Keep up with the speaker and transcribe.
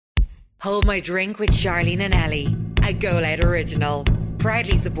Hold My Drink with Charlene and Ellie, a Go Loud original.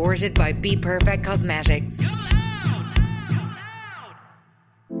 Proudly supported by Be Perfect Cosmetics.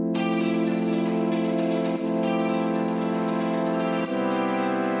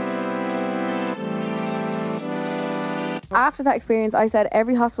 After that experience, I said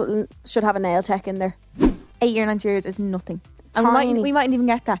every hospital should have a nail tech in there. 8 year 90 years is nothing. And Tiny. we mightn't even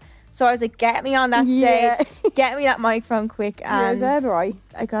get that. So I was like, get me on that stage. Get me that microphone quick. You're And dead right.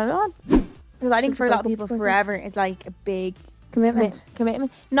 I got it on. Because I think for a lot of people, forever is like a big Commitment.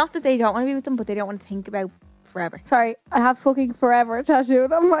 commitment. Not that they don't want to be with them, but they don't want to think about forever. Sorry, I have fucking forever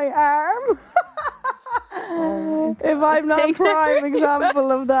tattooed on my arm. If I'm not a prime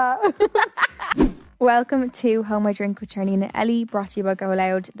example of that. Welcome to Home I Drink with Charlene and Ellie, brought to you by Go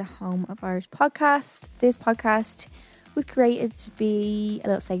Loud, the home of Irish podcast. This podcast was created to be a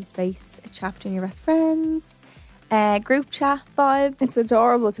little safe space, a chat between your best friends, group chat vibes. It's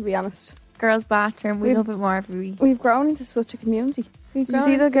adorable, to be honest. Girls' bathroom. We love it more every week. We've grown into such a community. Did you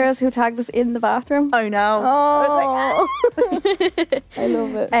see the girls who tagged us in the bathroom? I know. Oh, I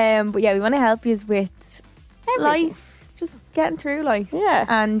love it. But yeah, we want to help you with life, just getting through life. Yeah.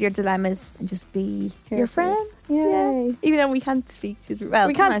 And your dilemmas, and just be your friends. Yay. Even though we can't speak to you. Well,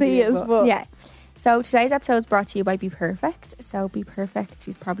 We can't see us, but yeah. So today's episode is brought to you by Be Perfect. So Be Perfect,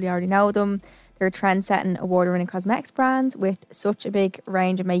 you probably already know them. They're a trend-setting, award-winning cosmetics brand with such a big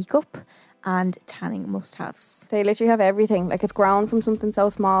range of makeup and tanning must-haves. They literally have everything. Like, it's grown from something so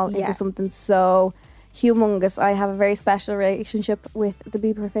small into something so humongous. I have a very special relationship with the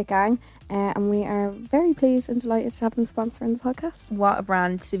Be Perfect gang, and we are very pleased and delighted to have them sponsoring the podcast. What a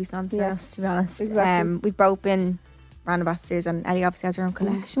brand to be sponsoring us, to be honest. Exactly. We've both been brand ambassadors, and Ellie obviously has her own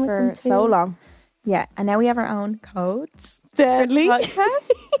collection with them For too. so long. Yeah, and now we have our own codes. Deadly.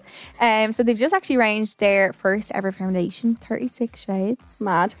 Podcast. So they've just actually ranged their first ever foundation, 36 shades.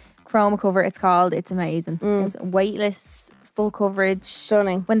 Mad. Chroma cover, it's called. It's amazing. It's weightless, full coverage.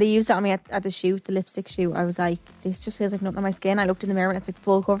 Stunning. When they used it on me at the shoot, the lipstick shoot, I was like, this just feels like nothing on my skin. I looked in the mirror and it's like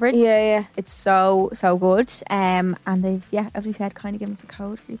full coverage. Yeah. It's so good. And they've, as we said, kind of given us a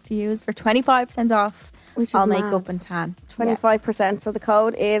code for us to use for 25% off Which is all mad. makeup and tan. 25%. So the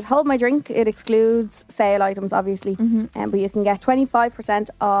code is Hold My Drink. It excludes sale items, obviously. But you can get 25%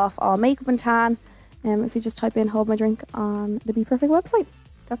 off all makeup and tan if you just type in Hold My Drink on the Be Perfect website.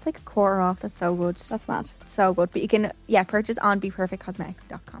 That's like a quarter off. That's so good. That's mad. So good. But you can, purchase on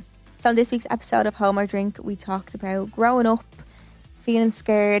beperfectcosmetics.com. So in this week's episode of Home or Drink, we talked about growing up, feeling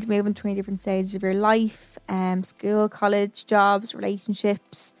scared, moving between different stages of your life, school, college, jobs,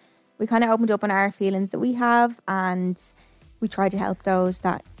 relationships. We kind of opened up on our feelings that we have, and we tried to help those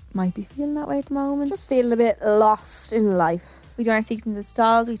that might be feeling that way at the moment. Just feeling a bit lost in life. We done our secrets in the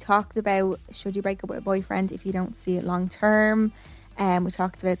stalls. We talked about, should you break up with a boyfriend if you don't see it long term? We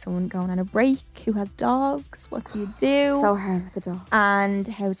talked about someone going on a break who has dogs. What do you do? So hard with the dog. And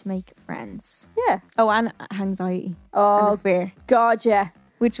how to make friends. Yeah. Oh, and anxiety. Oh, And fear, God, yeah.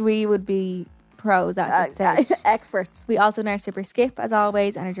 which we would be pros at this stage. Experts. We also done our super skip as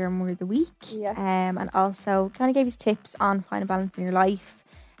always, and our German word of the week. Yes. And also kind of gave us tips on finding balance in your life,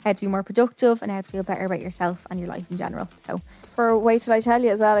 how to be more productive, and how to feel better about yourself and your life in general. So, For Wait Till I Tell You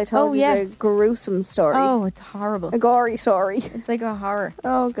as well, I told you a gruesome story. oh, it's horrible. A gory story. It's like a horror.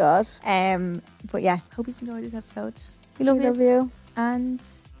 Oh, God. But yeah, hope you enjoyed this episode. We love, We love you. And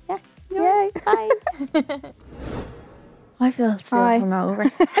yeah, Yay. bye. I feel so Hi. hungover.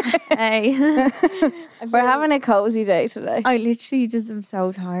 Hey. We're having a cozy day today. I literally just am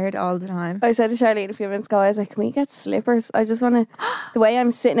so tired all the time. I said to Charlene a few minutes ago, I was like, can we get slippers? I just want to, the way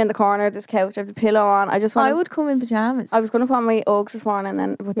I'm sitting in the corner of this couch, I have the pillow on. I just want I would come in pajamas. I was going to put on my Uggs this morning,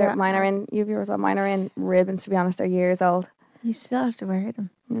 and then mine are in, you viewers on, mine are in ribbons, to be honest. They're years old. You still have to wear them.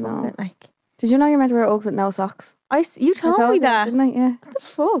 You know. But like, Did you know you're meant to wear Uggs with no socks? you told me you, that. didn't I? Yeah. What the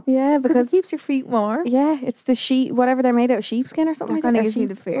fuck? Yeah, Because because it keeps your feet warm. yeah, it's the sheep, whatever they're made out of, sheepskin or something That like kinda that. gives me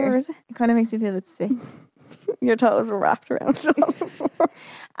the sheep fear. fur, is it? It kind of makes me feel a bit sick. Your toes were wrapped around it all before.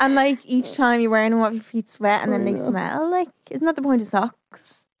 And like each time you're wearing them, what your feet sweat and then they Oh, no. smell. Like, isn't that the point of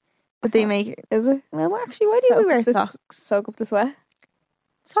socks? But they make it. Is it? Well, actually, why do we wear socks? Soak up the sweat?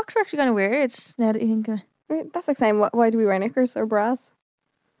 Socks are actually kind of weird. Now that you think of it. I mean, that's like saying, why do we wear knickers or bras?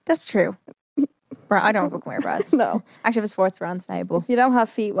 That's true. I don't fucking wear bras. No. Actually, I have a sports bra on today, but If you don't have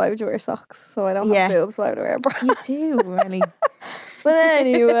feet, why would you wear socks? So I don't Yeah. have boobs, why would I wear a bra? you do, really. But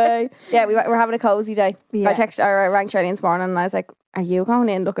anyway, yeah, we're having a cozy day. Yeah. I rang Charlene this morning and I was like, are you going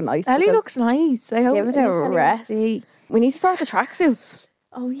in looking nice? Ellie Because looks nice. I hope give it at a least Ellie will rest. see. we need to start the tracksuits.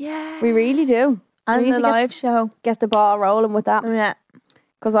 Oh, yeah. We really do. And we need the to live show. get the ball rolling with that. Yeah.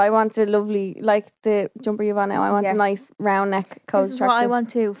 Because I want a lovely, like the jumper you've on now, I want Yeah. a nice round neck This cozy is what I tracksuit. want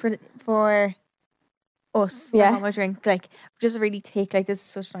to for us. For Yeah. Home I Drink. Like just really thick. Like this is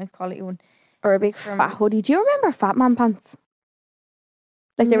such a nice quality one. Or a big It's from- fat hoodie. Do you remember Fat Man pants?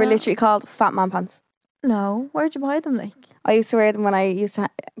 Like they were No. literally called Fat Man pants. No, where'd you buy them? Like I used to wear them when I used to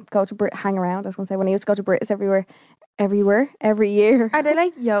go to hang around. I was going to say when I used to go to Brits every year. are they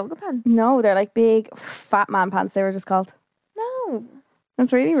like yoga pants? No, they're like big Fat Man pants. They were just called. No.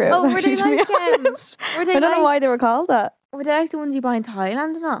 That's really rude. Oh, were actually, they to be like honest. were they I don't like know why they were called that. were they like the ones you buy in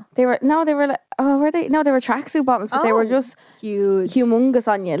Thailand and all? They were like were they? No, they were tracksuit bottoms, but they were Oh. just Huge. humongous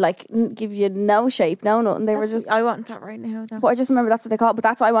on you, like give you no shape, no nothing. They were just. I want that right now though. But I just remember that's what they call it. But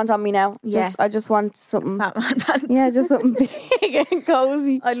that's what I want on me now. Yeah. I just want something. Fat man pants. Yeah, just something big and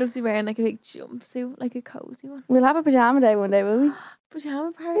cozy. I'd love to be wearing like a big jumpsuit, like a cozy one. We'll have a pajama day one day, will we?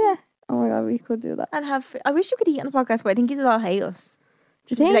 Pajama party. Yeah. Oh my god, we could do that. And have I wish you could eat on the podcast, but I think you'd all hate us.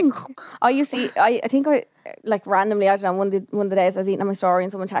 Do you You'd be think? like, I used to eat. I think I like randomly. I don't know. One of the days I was eating on my story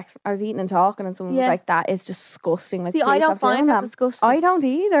and someone texted. I was eating and talking and someone was Yeah. like, "That is disgusting." Like, see, I please don't stop doing find that that. disgusting. I don't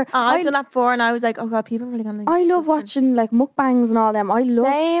either. I've done that before, and I was like, "Oh God, people are really gonna." Like, I love disgusting. watching like mukbangs and all them. I love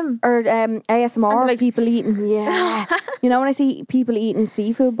Same. or ASMR And like- people eating. Yeah, you know when I see people eating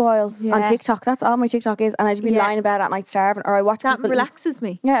seafood boils on Yeah. TikTok, that's all my TikTok is, and I just be Yeah. lying about at night starving, or I watch That people. relaxes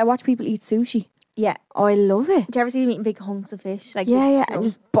me. Yeah, I watch people eat sushi. Yeah. Oh, I love it. Do you ever see them eating big hunks of fish? Like Yeah, big yeah, stuff? and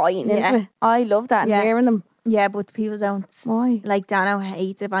just biting Yeah. into it. I love that and Yeah. hearing them. Yeah, but people don't. Why? Like Dano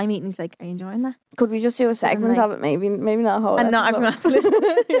hates it. If I'm eating, he's like, "Are you enjoying that?" Could we just do a segment like- of it? Maybe not a whole. And not everyone has to episode.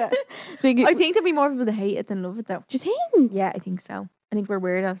 listen. Yeah. So you I think there'd be more people that hate it than love it, though. do you think? Yeah, I think so. I think we're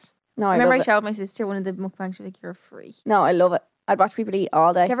weirdos. No, I I remember I love it. showed my sister one of the mukbangs. She was like, "You're a freak." No, I love it. I'd watch people eat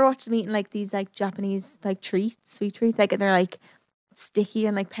all day. Do you ever watch them eating like these like Japanese like treats, sweet treats? Like they're like sticky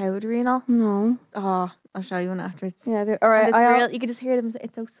and like powdery and all. No. Oh, I'll show you one afterwards. Yeah. Or And it's I, real. You can just hear them.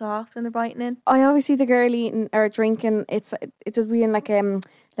 It's so soft when they're biting in. I always see the girl eating or drinking. It does be in like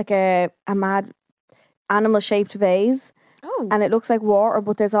a mad animal shaped vase, Oh, and it looks like water,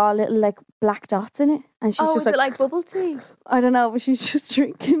 but there's all little like black dots in it, and she's oh, just is it like bubble tea? I don't know, but she's just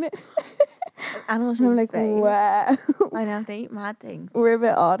drinking it. Animal And I'm like, face. wow, I know they eat mad things. we're a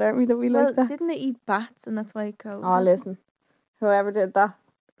bit odd, aren't we? That we Well, like that. didn't they eat bats and that's why it goes? Oh, listen, whoever did that,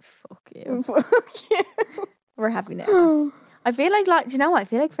 Fuck you. fuck you. We're happy now. I feel like do you know what? I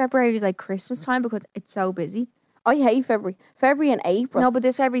feel like February is like Christmas time because it's so busy. I hate February and April. No, but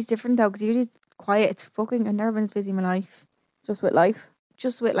this February's different though because usually it's quiet. It's fucking. I've never been as busy in my life. Just with life.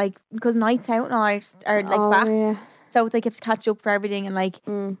 Just with like because nights out now are like oh, back, Yeah. so it's like you have to catch up for everything and like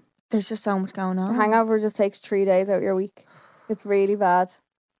Mm. there's just so much going The on. hangover just takes 3 days out your week. It's really bad.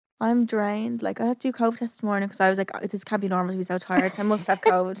 I'm drained. Like I had to do COVID test this morning because I was like, "Oh, this can't be normal to be so tired. So I must have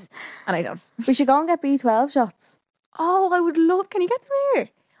COVID," and I don't. We should go and get B12 shots. Oh, I would love. Can you get them here?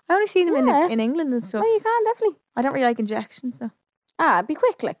 I only see them Yeah. in England and stuff. Oh, you can definitely. I don't really like injections though. Be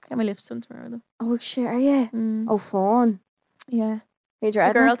quick, like. Get my lips done tomorrow though. Oh, shit, are you? Mm. Oh, fun. Yeah. Hey,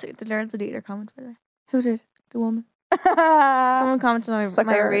 The girl to delete her comment for that. Who did? The woman. Someone. Someone commented on my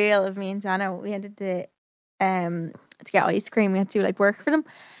sucker. reel of me and Dana. We ended to get ice cream. We had to like work for them,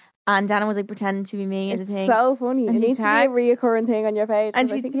 and Dana was like pretending to be me and It's the thing. so funny. And It she needs to be a tags- reoccurring thing on your page. and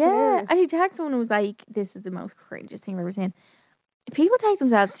 'cause I she think it's hilarious. and she tagged someone who was like, "This is the most cringiest thing I've ever seen." People take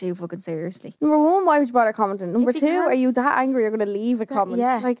themselves too fucking seriously. Number one, why would you bother commenting? Number It's two, are because- you that angry you're going to leave a comment?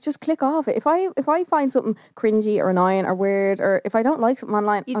 yeah. Like, just click off it. If I find something cringy or annoying or weird, or if I don't like something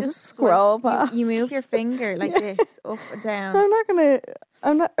online, You I'll just just scroll swipe- past. You move your finger like Yeah. this, up and down.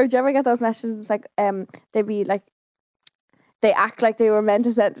 I'm not. Or do you ever get those messages? It's like they'd be like, they act like they were meant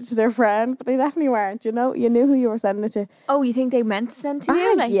to send it to their friend, but they definitely weren't. You know, you knew who you were sending it to. Oh, you think they meant to send to Ah,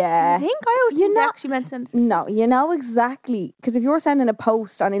 you? Like, yeah. Do you think? I always You think they know- actually meant to send. No, you know exactly, because if you're sending a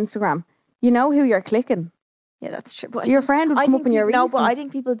post on Instagram, you know who you're clicking. Yeah, that's true. But Your friend would I come think up in your no, recents. but I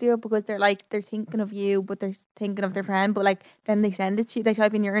think people do it because they're thinking of you, but they're thinking of their friend. But like then they send it to you. They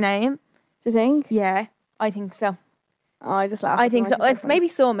type in your name. Do you think? Yeah, I think so. Oh, I just laugh. I at think them. so. It's maybe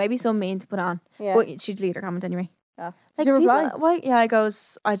some mean to put on, Yeah. but she'd delete her comment anyway. Yes. Like, Did you reply? people- why? Yeah, I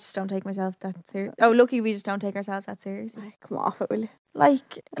goes. I just don't take myself that serious. Oh, lucky we just don't take ourselves that seriously. Ay, come off it, will you?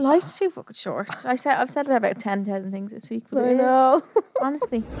 Like life's too fucking short. I've said it about 10,000 things this week, but I it is, know.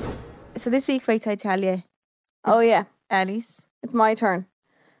 honestly. So this week's Wait Till I Tell You. Oh is yeah, Ellie's. it's my turn.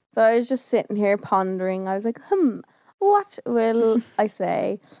 So I was just sitting here pondering. I was like, what will I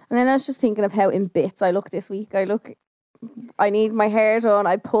say? And then I was just thinking of how in bits I look this week. I need my hair done.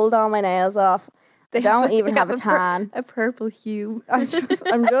 I pulled all my nails off. I don't even have a tan. A purple hue. I'm just.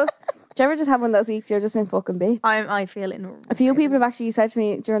 Do you ever just have one of those weeks you're just in fucking bits? I feel it. A few people have actually said to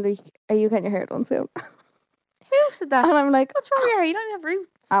me during the week, "Are you getting your hair done soon?" Who said that? And I'm like, What's wrong with your hair? You don't even have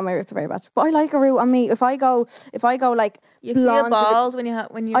roots. my roots are very bad. But I like a root on me. If I go like You feel blonde, bald when you're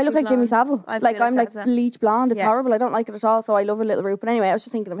I look too like Jimmy blonde. Savile. I Like feel I'm like that as well. bleach blonde. It's Yeah. horrible. I don't like it at all. So I love a little root. But anyway, I was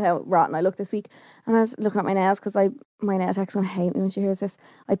just thinking of how rotten I look this week, and I was looking at my nails because my nail tech's gonna hate me when she hears this.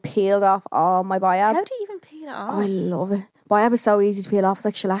 I peeled off all my biab. How do you even peel it off? Oh, I love it. Biab is so easy to peel off. It's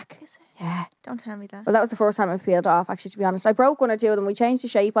like shellac. Is it? Yeah. Don't tell me that. Well, that was the first time I've peeled it off. Actually, to be honest, I broke one or two of them. We changed the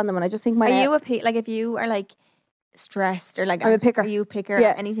shape on them, and I just think my Are nail. you like if you are like stressed or like I'm a anxious, picker. Are you a picker Yeah.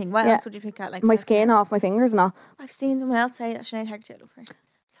 at anything? What Yeah. else would you pick at? Like my that? skin off my fingers and all. I've seen someone else say that Sinead Haggerty. I love her.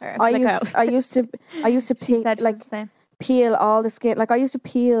 Sorry, I feel like I used to she said peel, like she's the same. peel all the skin. Like I used to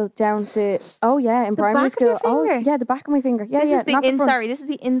peel down to in primary back of school. your finger? Oh yeah, the back of my finger. Yeah, This yeah. is the not the front. This is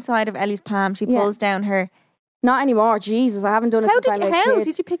the inside of Ellie's palm. She Yeah. pulls down her. Not anymore. Jesus, I haven't done it How since I'm a kid.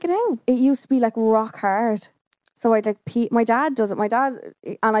 did you pick it out? It used to be like rock hard. So I'd like my dad does it. My dad,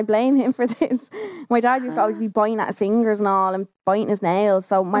 and I blame him for this. My dad used to always be biting at his fingers and all and biting his nails.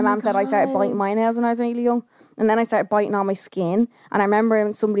 So my mum said I started biting my nails when I was really young. And then I started biting on my skin. And I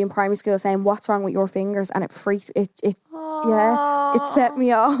remember somebody in primary school saying, "What's wrong with your fingers?" And it freaked it set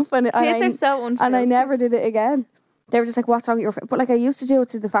me off. And Kids are so unfiltered. and I never did it again. They were just like, "What's wrong with your finger?" But like I used to do it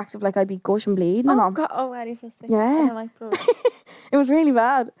to the fact of like I'd be gush and bleeding and Oh all. God! Oh, Ellie feels sick. Yeah. I don't like blood. It was really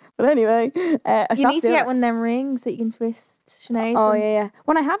bad. But anyway, I You stopped need to doing get it. one of them rings that you can twist, Sinead. Oh yeah.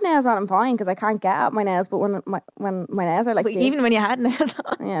 When I have nails on, I'm fine because I can't get at my nails. But when my nails are like But this, even when you had nails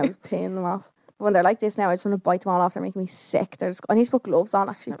on. yeah, I was paying them off. But when they're like this now, I just want to bite them all off. They're making me sick. I need to put gloves on.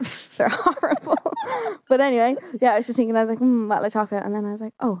 Actually, they're horrible. But anyway, yeah, I was just thinking. I was like, what'll I talk about? And then I was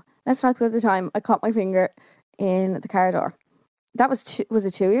like, oh, let's talk about the time I caught my finger in the car door. That was was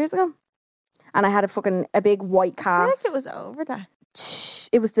it 2 years ago? And I had a big white I feel cast. like it was over that.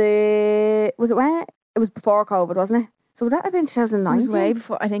 It was when it was before COVID, wasn't it? So would that have been It was 2019? way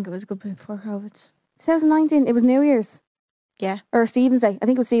before. I think it was a good bit before COVID. 2019. It was New Year's Yeah. or Stephen's Day. I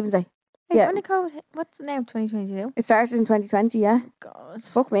think it was Stephen's Day. Wait, Yeah. when did COVID hit? What's it now? 2022. It started in 2020. Yeah. God.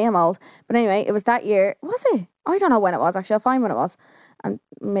 Fuck me, I'm old. But anyway, it was that year. Was it? I don't know when it was. Actually, I'll find when it was, and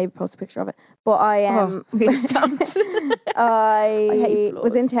maybe post a picture of it. But I Please don't. I hate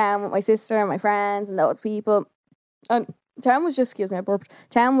was in floods. town with my sister and my friends and loads of people. And town was just, excuse me, I burped.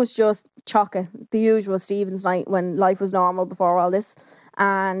 Town was just chocker, the usual Stephen's night when life was normal before all this.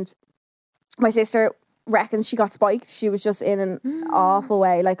 And my sister reckons she got spiked. She was just in an awful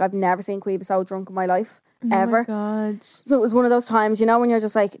way. Like I've never seen Queeve so drunk in my life. Ever. Oh my God. So it was one of those times, you know, when you're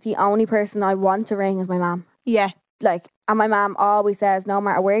just like, the only person I want to ring is my mum. Yeah. Like, and my mum always says, no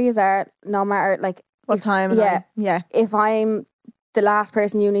matter where you are, no matter like What if- time? Yeah, Yeah. if I'm the last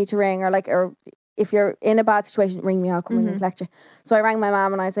person you need to ring, or if you're in a bad situation, ring me. I'll come in and collect you. So I rang my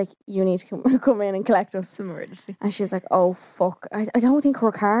mum and I was like, you need to come in and collect us. It's an emergency. And she was like, oh fuck, I don't think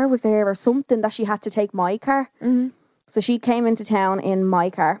her car was there or something, that she had to take my car. Mm-hmm. So she came into town in my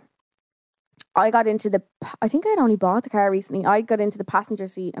car. I got into I think I'd only bought the car recently. I got into the passenger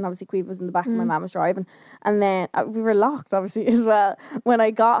seat and obviously Queeve was in the back and my mum was driving. And then we were locked obviously as well. When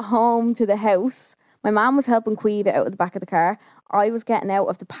I got home to the house, my mum was helping Queeve out of the back of the car. I was getting out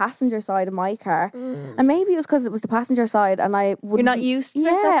of the passenger side of my car. And maybe it was because it was the passenger side and I wouldn't You're not be, used to it.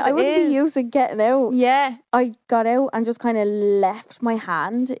 yeah, That's what I it wouldn't is. be used to getting out. Yeah. I got out and just kind of left my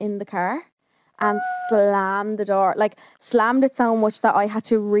hand in the car and slammed the door. Like, slammed it so much that I had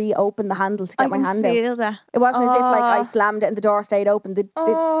to reopen the handle to get my hand out. feel that. It wasn't as if, like, I Oh. slammed it and the door stayed open.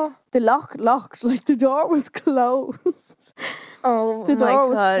 The lock locked. Like, the door was closed. Oh, The door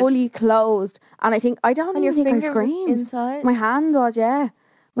was God. fully closed. And I don't And your even think I finger was screamed. inside. My hand was, yeah.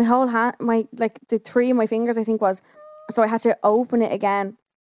 My whole hand, the three of my fingers, I think was. So I had to open it again.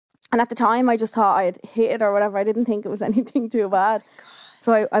 And at the time, I just thought I'd hit it or whatever. I didn't think it was anything too bad.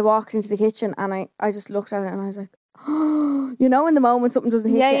 So I walked into the kitchen and I just looked at it and I was like, oh, you know, in the moment something doesn't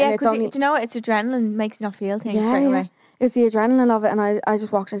hit Yeah, you yeah. and it's Because only... do you know what? It's adrenaline makes you not feel things Yeah, straight yeah. away. It's the adrenaline of it. And I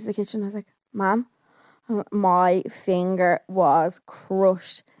just walked into the kitchen and I was like, Ma'am, my finger was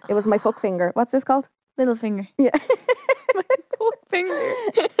crushed. It was my fuck finger. What's this called? Middle finger. Yeah. Fuck finger.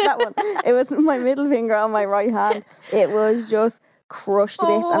 That one. It was my middle finger on my right hand. It was just crushed to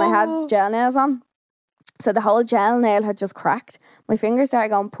bits and I Oh. had gel nails on. So the whole gel nail had just cracked. My fingers started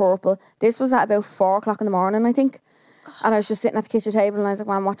going purple. This was at about 4 o'clock in the morning, I think. And I was just sitting at the kitchen table and I was like,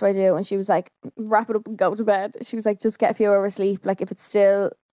 Mom, what do I do? And she was like, wrap it up and go to bed. She was like, just get a few hours sleep. Like, if it's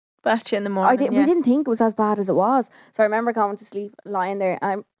still... Batch in the morning. We didn't think it was as bad as it was. So I remember going to sleep, lying there.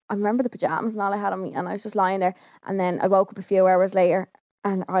 I remember the pajamas and all I had on me. And I was just lying there. And then I woke up a few hours later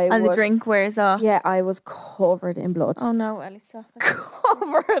and And the drink wears off. Yeah, I was covered in blood. Oh no, Ellie, stop it.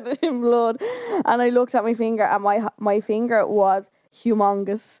 Covered in blood. And I looked at my finger and my finger was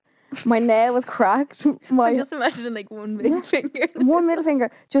humongous. My nail was cracked. My I'm just imagining like one big finger. one middle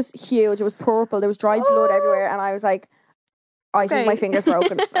finger, just huge. It was purple. There was dried blood everywhere, and I was like, I think my finger's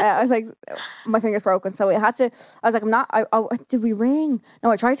broken. I was like, my finger's broken. So it had to. I was like, I'm not. Did we ring?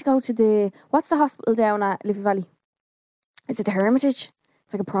 No, I tried to go to what's the hospital down at Liffey Valley? Is it the Hermitage?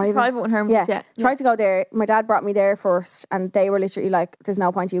 It's like a private one, Hermitage. Yeah. Tried to go there. My dad brought me there first, and they were literally like, "There's no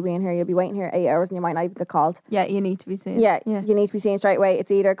point you being here. You'll be waiting here 8 hours, and you might not even get called." Yeah, you need to be seen. Yeah, you need to be seen straight away.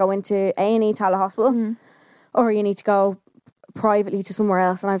 It's either go into A&E Tala Hospital, or you need to go privately to somewhere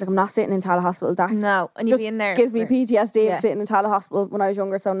else. And I was like, I'm not sitting in Tala Hospital. That No, and you'll be in there. Gives me PTSD of sitting in Tala Hospital when I was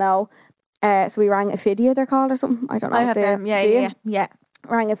younger. So no. So we rang Ophidia, they're called, or something. I don't know. I have them. Yeah.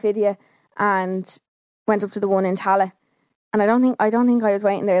 Rang Ophidia and went up to the one in Tala. And I don't think I was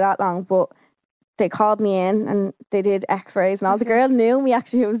waiting there that long, but they called me in and they did X-rays and all. The girl knew me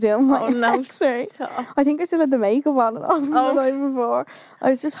actually who was doing my X-ray. I think I still had the makeup on and off the night before. I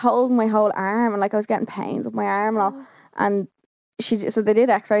was just holding my whole arm and like I was getting pains with my arm and all. And so they did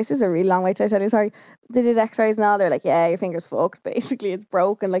X-rays. This is a really long way to tell you. Sorry. They did X-rays and all. They're like, yeah, your finger's fucked. Basically, it's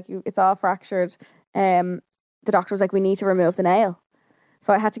broken. Like it's all fractured. The doctor was like, we need to remove the nail.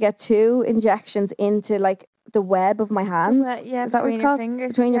 So I had to get 2 injections into like the web of my hands. Is that what it's called?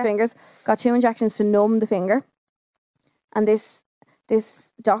 Between your fingers. Got 2 injections to numb the finger. And this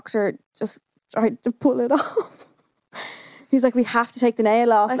doctor just tried to pull it off. He's like, we have to take the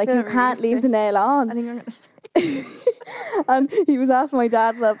nail off. Like you can't leave the nail on. I think I'm gonna and he was asking my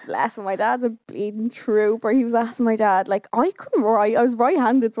dad, well, bless him, my dad's a bleeding trooper. He was asking my dad, like, I couldn't write. I was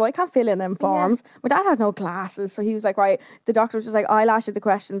right-handed, so I can't fill in them forms. My dad had no glasses, so he was like, right. The doctor was just like, I'll ask you the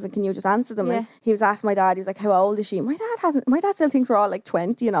questions and can you just answer them? And he was asking my dad, he was like, how old is she? My dad still thinks we're all like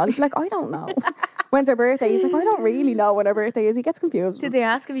 20 and all. He'd be like, I don't know. When's her birthday? He's like, I don't really know when her birthday is. He gets confused. Did they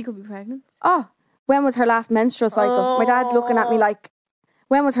ask if you could be pregnant? Oh, when was her last menstrual cycle? My dad's looking at me like,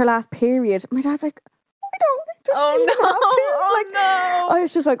 when was her last period? My dad's like, I don't. I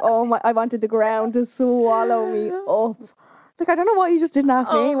was just like, oh my! I wanted the ground to swallow me up. Like I don't know why you just didn't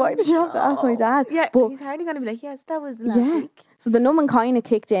ask me. Why did you have to ask my dad? Yeah, but he's hardly gonna be like, yes, that was last week. So the numbing kind of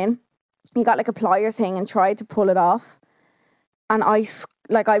kicked in. He got like a pliers thing and tried to pull it off, and I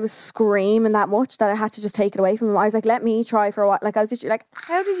was screaming that much that I had to just take it away from him. I was like, let me try for a while. Like I was just like,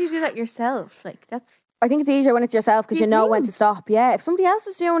 how did you do that yourself? Like that's. I think it's easier when it's yourself because you know when to stop. Yeah, if somebody else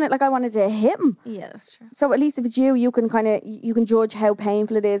is doing it, like I wanted to hit him. Yeah, that's true. So at least if it's you can judge how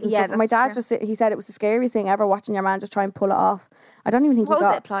painful it is and stuff. My dad he said it was the scariest thing ever watching your man just try and pull it off. I don't even think he got... What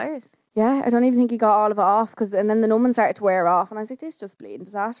was it, pliers? Yeah, I don't even think he got all of it off and then the numbing started to wear off and I was like, this is just bleeding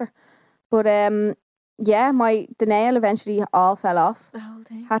disaster. But the nail eventually all fell off. The whole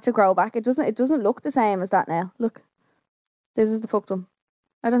thing. Had to grow back. It doesn't look the same as that nail. Look, this is the fucked one.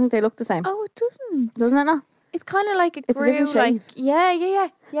 I don't think they look the same. Oh, it doesn't. Doesn't it not? It's kind of like it's a different shape. Yeah.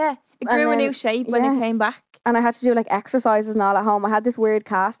 It grew a new shape when it came back. And I had to do like exercises and all at home. I had this weird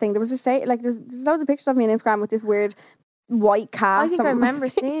cast thing. There was there's loads of pictures of me on Instagram with this weird white cast. I think I remember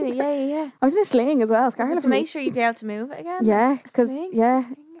seeing it. Yeah. I was in a sling as well. To make sure you'd be able to move it again. Yeah, because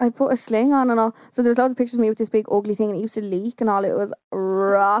I put a sling on and all. So there's loads of pictures of me with this big ugly thing and it used to leak and all. It was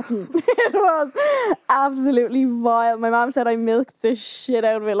rotten. It was absolutely vile. My mom said I milked the shit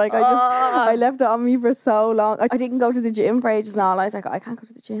out of it. Like I left it on me for so long. I didn't go to the gym for ages and all. I was like, I can't go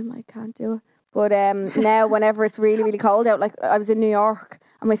to the gym. I can't do it. But now whenever it's really, really cold out, like I was in New York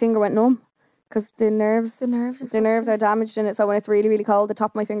and my finger went numb because the nerves are damaged in it. So when it's really, really cold, the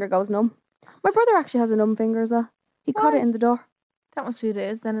top of my finger goes numb. My brother actually has a numb finger as well. He caught it in the door. That must be what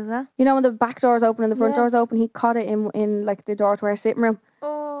it is then, is that? You know when the back door's open and the front door's open, he caught it in like the door to our sitting room.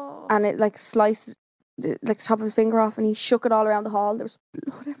 Oh. And it like sliced like the top of his finger off and he shook it all around the hall. There was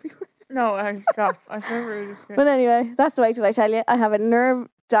blood everywhere. No, I never. But anyway, that's the way till I tell you. I have a nerve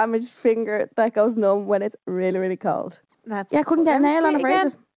damaged finger that goes numb when it's really, really cold. I couldn't get a nail on it for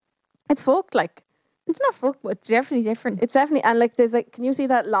ages. It's fucked, like. It's not fucked, but it's definitely different. It's definitely, and like there's like, can you see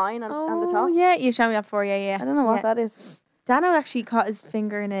that line on the top? Oh yeah, you showed me that before, yeah. I don't know what that is. Dano actually caught his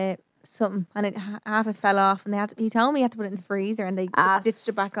finger in something and half it fell off and he told me he had to put it in the freezer and they stitched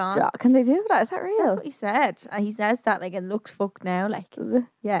it back on. Can they do that? Is that real? That's what he said. And he says that like it looks fucked now, like. Does it?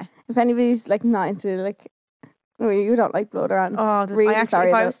 Yeah. If anybody's like not into like, you don't like blood around. Oh, really sorry.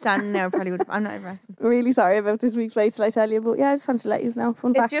 If I was standing there, I probably would. I'm not interested. Really sorry about this week's play till I tell you, but yeah, I just wanted to let you know.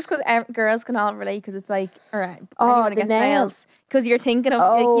 Fun fact. It's just because girls can all relate because it's like, alright, the nails. Because you're thinking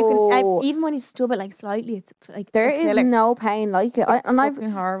of you can even when you stub it like slightly, it's like there is no pain like it.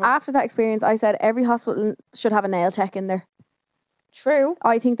 Horrible. After that experience, I said every hospital should have a nail tech in there. True.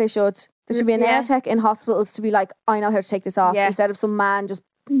 I think they should. There should be a nail tech in hospitals to be like, I know how to take this off instead of some man just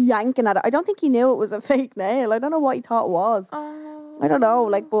yanking at it. I don't think he knew it was a fake nail. I don't know what he thought it was. I don't know,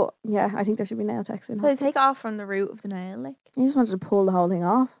 like, but yeah, I think there should be nail techs in So they hospitals. take off from the root of the nail, like. You just wanted to pull the whole thing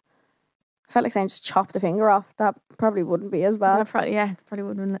off. I felt like saying just chop the finger off. That probably wouldn't be as bad. Probably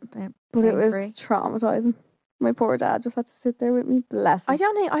wouldn't. But it was traumatizing. My poor dad just had to sit there with me. Bless him. I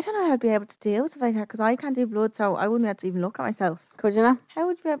don't know how I'd be able to deal with stuff like that because I can't do blood, so I wouldn't be able to even look at myself. Could you not? How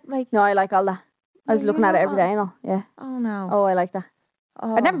would you be able, like? No, I like all that. I was Yeah, looking you at it know every day and all. Yeah. Oh no. Oh, I like that.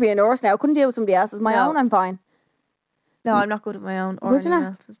 Oh. I'd never be a nurse now. I couldn't deal with somebody else's. My No. own, I'm fine. No, I'm not good at my own or Would you anyone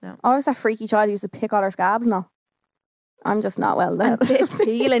not? else's. No. I was that freaky child who used to pick all her scabs and all. I'm just not well And then.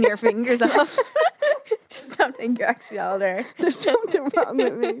 peeling your fingers off. Just don't think you're actually all there. There's something wrong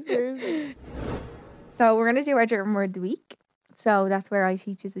with me, seriously. So we're gonna do our German word of the week. So that's where I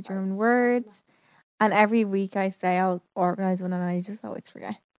teach you the German words, and every week I say I'll organize one, and I just always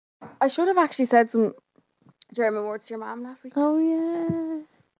forget. I should have actually said some German words to your mum last week. Oh yeah,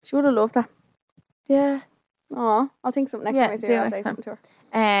 She would have loved that. yeah. Aw, I'll think something next Yeah, time I see do her. I'll next say time. something to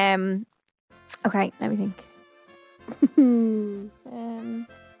her. Okay, let me think.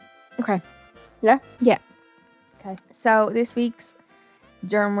 Okay. Yeah? Yeah. Okay. So this week's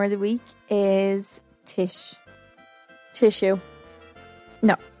German word of the week is Tisch. Tissue.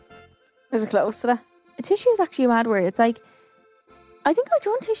 No. Is it close to that? A tissue is actually a mad word. It's like, I think I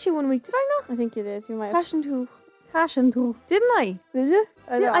done tissue one week. Did I not? I think you did. You might have. Taschentuch. Taschentuch. Didn't I? Did you?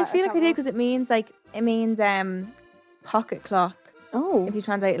 I feel like I did because it means pocket cloth. Oh. If you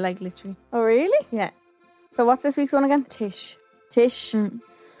translate it like literally. Oh, really? Yeah. So what's this week's one again? Tisch. Tish.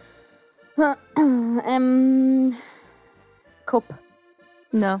 Cup.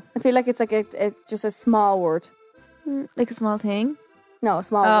 No. I feel like it's like just a small word. Like a small thing? No, a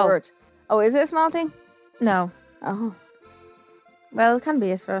small Oh. word. Oh, is it a small thing? No. Oh. Well, it can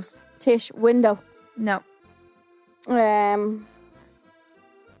be as for us. Tish. Window. No. A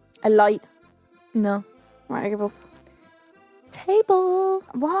light. No. Right, I give up. Table.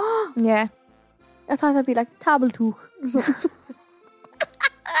 What? Yeah. I thought that'd be like Tabeltuch or something.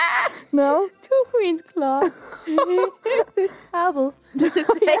 No? Tuch means cloth. Table. Table.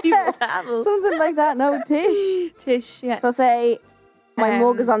 Table. Something like that. No, Tish. Tisch, yeah. So say my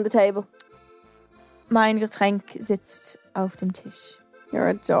mug is on the table. Mein Getränk sitzt auf dem Tisch. You're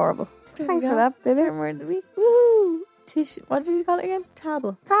adorable. There Thanks we for go. that, baby. German word of the week. Woo! Tisch. What did you call it again?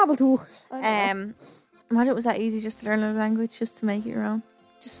 Table. Tabeltuch. Imagine it was that easy just to learn a language, just to make it your own,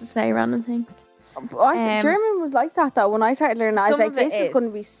 just to say random things. German was like that though. When I started learning, I was Some like, of it this is is. going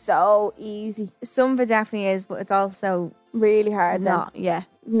to be so easy. Some of it definitely is, but it's also Really hard then. not. Yeah,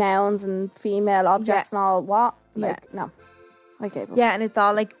 Nouns and female objects and all. What? Like, no. I gave up. yeah, and it's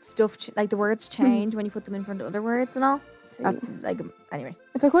all like stuff. Like the words change when you put them in front of other words and all. See. That's like anyway.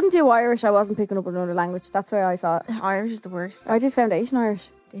 If I couldn't do Irish, I wasn't picking up another language. That's where I saw it. Irish is the worst. I did foundation Irish.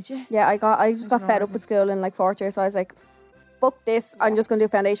 Did you? Yeah, I just got don't fed know up with school in like fourth year, so I was like, fuck this, I'm just going to do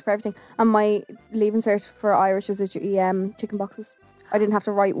foundation for everything. And my leaving cert for Irish was literally chicken boxes. I didn't have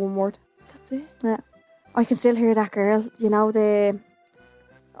to write one word. That's it. Yeah. I can still hear that girl, you know, the...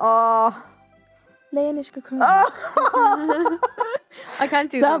 Oh. Lénisch gekommen. Oh. I can't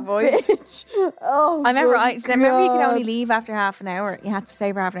do that that voice. bitch. Oh, I remember. good I remember you could only God. leave after half an hour. You had to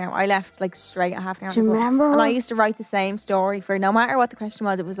stay for half an hour. I left like straight at half an hour. Do you before. remember? And I used to write the same story for no matter what the question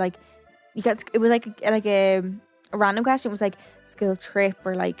was. It was like it was like a random question. It was like school trip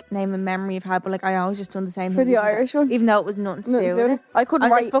or like name a memory you've had. But like I always just done the same For thing, the even though- Irish one? even though it was nothing to Nothing do to do with with it. it. I I couldn't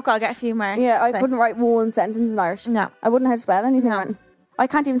was write... like, fuck, I'll get a few marks. Yeah, I Like, couldn't write one sentence in Irish. No, I wouldn't know how to spell anything. No. or anything. I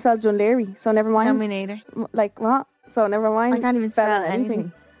can't even spell John Leary, so never mind. no, me neither. Like, what? So never mind. I can't even spell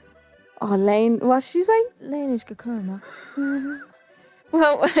anything. Oh, Lane, what's she saying? Lénisch gekommen.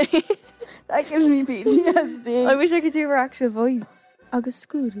 Well, That gives me PTSD. I wish I could do her actual voice. Agus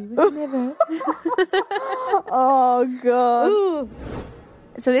scooter, never. Oh, God. Ooh.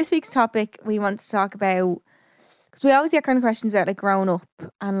 So this week's topic, we want to talk about, because we always get kind of questions about like growing up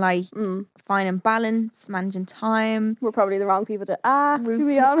and like finding balance, managing time. We're probably the wrong people to ask, to be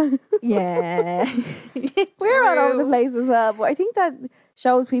Routine. honest. Yeah. We're all over the True. place as well, but I think that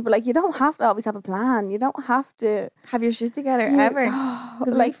shows people like you don't have to always have a plan. You don't have to Have your shit together you- ever.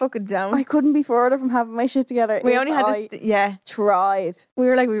 Because like we fucking don't. I couldn't be further from having my shit together. We if only had I this, yeah. tried. We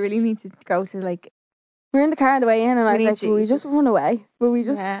were like, we really need to go to like, We were in the car on the way in, and I was need like, "Will we just Jesus. run away? Will we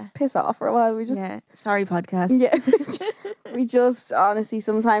just Yeah. piss off for a while? We just yeah, sorry podcast. yeah." We just honestly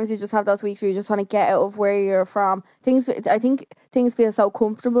sometimes you just have those weeks where you just want to get out of where you're from. I think things feel so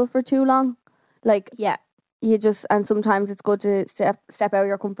comfortable for too long. Like Yeah. you just, and sometimes it's good to step out of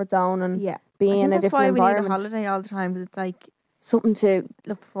your comfort zone and Yeah. be I think in a that's different why we need a environment. holiday all the time. 'Cause it's like, Something to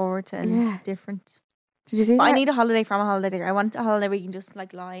look forward to and Yeah. different. did you see But that? I need a holiday from a holiday. I want a holiday where you can just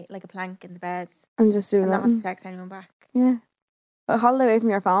like lie like a plank in the bed I'm just doing and that. not have to text anyone back. Yeah. A holiday away from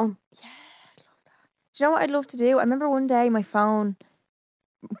your phone. Yeah, I'd love that. Do you know what I'd love to do? I remember one day my phone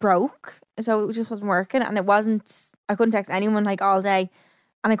broke, so it just wasn't working, and I couldn't text anyone like all day,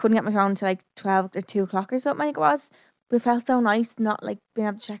 and I couldn't get my phone until like 12 or 2 o'clock or something, I think it was. But it felt so nice not like being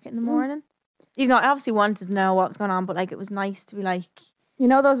able to check it in the morning. Even though I obviously wanted to know what was going on, but like it was nice to be like, you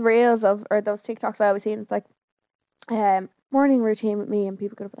know those reels or those TikToks I always see, and it's like morning routine with me, and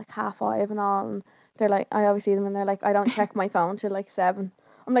people get up at like 5:30 and all, and they're like, I always see them and they're like, I don't check my phone till like 7.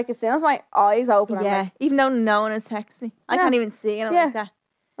 I'm like, as soon as my eyes open, I'm yeah, like, even though no one has texted me, I No. can't even see it. I'm Yeah. like that.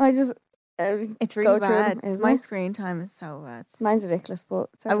 I just It's go really through them, bad. isn't My it? screen time is so bad. Mine's ridiculous, but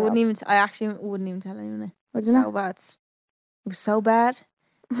it's I wouldn't even. I actually wouldn't even tell anyone it. Would It's you so not? bad. It was so bad.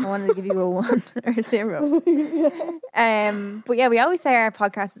 I wanted to give you a 1 or a 0. But yeah, we always say our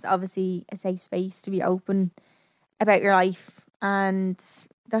podcast is obviously a safe space to be open about your life, and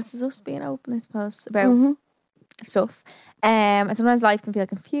that's just us being open, I suppose, about stuff. And sometimes life can feel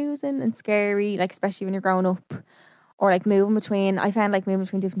confusing and scary, like especially when you're growing up, or like moving between. I found like moving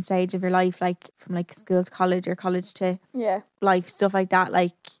between different stages of your life, like from like school to college or college to Yeah. life, stuff like that,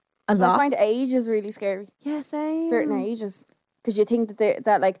 like a I lot. find age is really scary. Yeah, same. Certain ages, because you think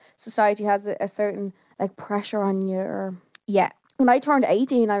that like society has a certain like pressure on you. Or Yeah. when I turned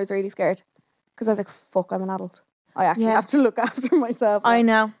 18, I was really scared because I was like, "Fuck, I'm an adult. I actually Yeah. have to look after myself." I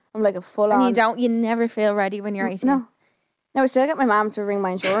now." know. I'm like a full And on. you never feel ready when you're 18. No. No, I still get my mum to ring my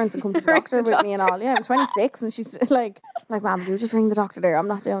insurance and come to the Ring doctor the with me and all. Yeah, I'm 26 and she's like, "Mum, you just ring the doctor there. I'm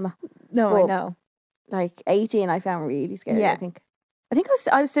not doing that." No, I Well, know. Like 18, I found really scary. Yeah. I think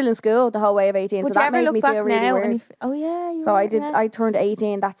I was still in school the whole way of 18, Would so you that ever made look me back feel really now weird. and oh yeah, you So were, I did. yeah. I turned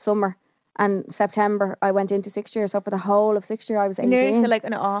 18 that summer, and September I went into 6th year. So for the whole of 6th year, I was You 18. nearly feel like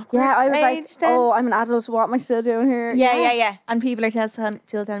an awkward Yeah, I was like, age then. "Oh, I'm an adult. What am I still doing here?" Yeah. And people are still telling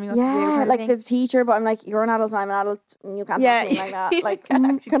me what to do. Yeah, Kind of like thing. there's a teacher, but I'm like, "You're an adult. I'm an adult. And you can't Yeah. talk to me like that." You Like, can't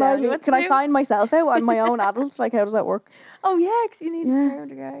actually can I tell me what to can I do. sign myself out? I'm my own adult. Like, how does that work? Oh yeah, because you need Yeah. a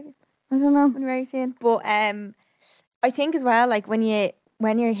parent guardian I don't know. when you're 18. But I think as well, like when you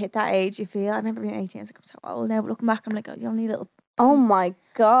hit that age, you feel. I remember being 18. I was like, I'm so old now. But looking back, I'm like, oh, you're only a little. Oh my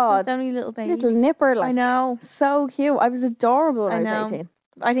god, Only a little baby. little nipper. Like, I know. so cute. I was adorable when I I was know. 18.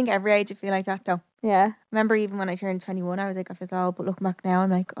 I think every age you feel like that though. Yeah. Remember even when I turned 21, I was like, I feel so old. But looking back now,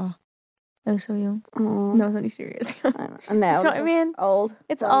 I'm like, oh, I was so young. Oh. No, I was only 2 years ago. And now, Do you know what I mean? Old.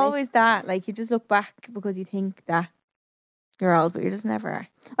 It's for me. always that. Like you just look back because you think that you're old, but you're just never are.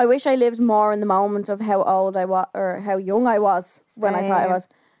 I wish I lived more in the moment of how old I was or how young I was when I thought I Same. was.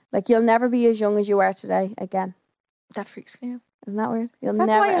 Like, you'll never be as young as you are today again. That freaks me out. Isn't that weird? You'll That's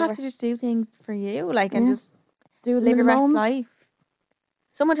never why you ever have to just do things for you, like, and Yeah. just do them live in your the best moment. life.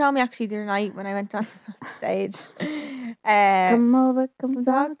 Someone told me actually the other night when I went on stage. Come over, come Come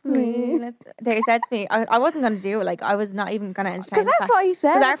talk to me. They said to me, I wasn't going to do it. Like, I was not even going to entertain Because the that's fact. what he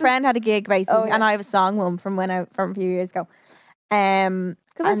said. Because our friend had a gig basically, Oh, yeah. and I was song mum from a few years ago.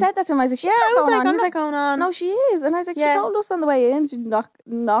 Because I said that to him. I was like, she's yeah, I not was going like, on. I'm He was not like, going on. no, she is. And I was like, Yeah. she told us on the way in. She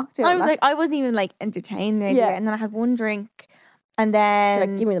knocked it. I was like, I wasn't even like entertained. Yeah. And then I had one drink, and like,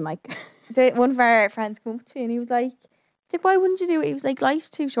 then give me the mic. one of our friends came up to me and he was like, why wouldn't you do it? He was like, life's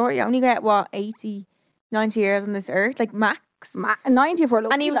too short. You only get, 80, 90 years on this earth, like max. 90 for a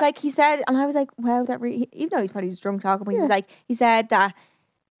look. And he said, and I was like, wow, that really, even though he's probably just drunk talking, but he was like, he said that,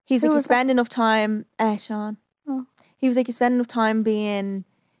 he's Who like, you was that? spend enough time, Sean. Oh. He was like, you spend enough time being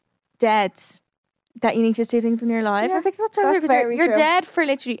dead that you need to just do things when you're alive. Yeah, I was like, that's so that's true, 'cause very you're true. dead for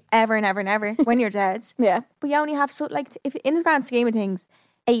literally ever and ever and ever when you're dead. Yeah. But you only have if in the grand scheme of things,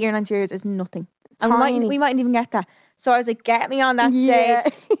 8 or 90 years is nothing. And Tiny. we mightn't even get that. So I was like, get me on that Yeah.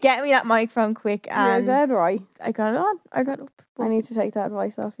 stage, get me that microphone quick, You're and dead right. I got it on. I got up. I need to take that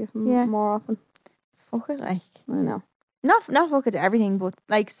advice off you Yeah. more often. Fuck it, like I know. not fuck it to everything, but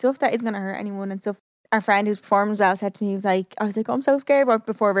like stuff that isn't gonna hurt anyone and stuff. Our friend who's performing as well said to me, I was like, oh, I'm so scared about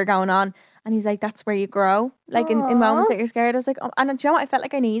before we're going on. And he's like, that's where you grow. Like in moments that you're scared. I was like, oh, and do you know what? I felt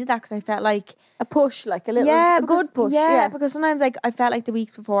like I needed that because I felt like A push, like a little, a good push. Yeah. because sometimes like I felt like the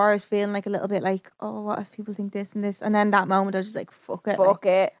weeks before I was feeling like a little bit like, oh, what if people think this and this? And then that moment I was just like, fuck it. Fuck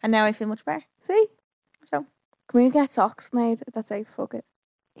it. And now I feel much better. See? So Can we get socks made that say fuck it?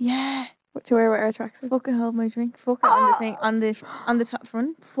 yeah, To wear with our tracksuit. fucking hold my drink. Fuck it on the thing on the top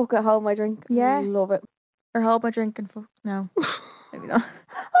front. Fuck it, hold my drink. Yeah. Love it. Or hold my drink and fuck no. Maybe not.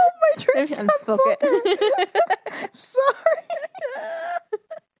 Hold my drink Maybe and fuck it. Sorry.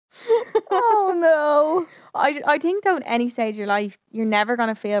 Oh no. I think though, at any stage of your life, you're never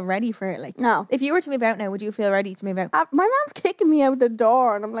gonna feel ready for it. Like, No. if you were to move out now, would you feel ready to move out? My mom's kicking me out the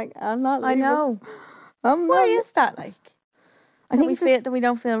door and I'm like, I'm not I leaving. know. I'm Why not. is that like? I think it's just, that we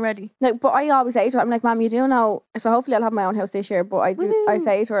don't feel ready. like, but I always say to her, I'm like, Mum, you do know, so hopefully I'll have my own house this year, but I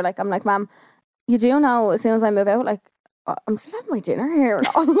say to her, like, I'm like, Mum, you do know as soon as I move out, like, I'm still having my dinner here and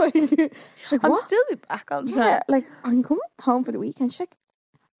all. Like, she's like, I'm what? still be back all the Yeah, time. like, I'm coming home for the weekend. She's like,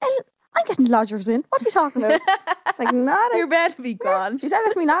 I'm getting lodgers in. What are you talking about? It's like, not Your bed will be gone. She said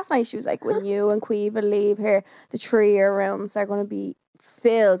that to me last night. She was like, when you and Quiva leave here, the 3-year rooms are going to be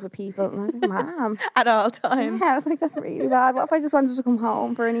filled with people. And I was like, Mom. At all times. Yeah, I was like, that's really bad. What if I just wanted to come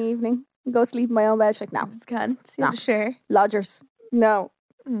home for an evening and go sleep in my own bed? She's like, no. Just can't. You No. have to share. Lodgers. No.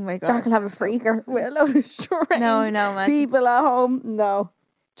 Oh my god. Jack will have a freaker with a load of strange No, I know, man. people at home. No.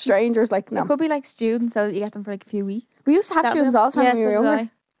 Strangers, like, no. It could be like students, so that you get them for like a few weeks. We used to have students all the time yes, when we were so did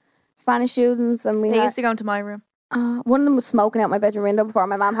younger. Spanish students, and we They had, used to go into my room. one of them was smoking out my bedroom window before.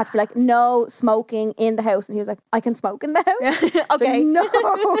 My mum had to be like, no smoking in the house. And he was like, I can smoke in the house. Okay. Like, no.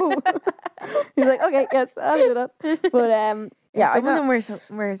 He was like, okay, yes, I'll do that. But yeah, some I of don't. them were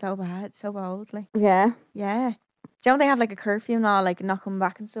so bad, so bold. Like, Yeah, yeah. Don't they have like a curfew and all, like not coming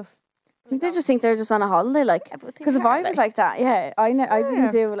back and stuff? I think they just think they're just on a holiday, like. Yeah, but they Because if are, I was like that, yeah, I didn't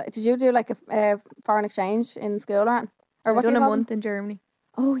Yeah. do like. Did you do like a foreign exchange in school, or I've what do done you a call them? month in Germany.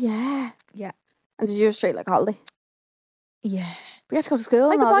 Oh yeah, Yeah. And did you just treat it like a holiday? Yeah. We had to go to school.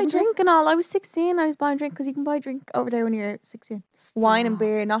 I and could all, buy didn't you? drink and all. I was 16. I was buying drink because you can buy drink over there when you're 16. Wine and Stop.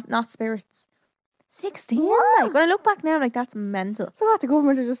 beer, not spirits. 16. Wow. Like when I look back now, I'm like that's mental. So what, the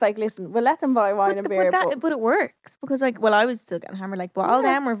government are just like, listen, we'll let them buy wine and beer, But it works because like, well, I was still getting hammered. Like, but all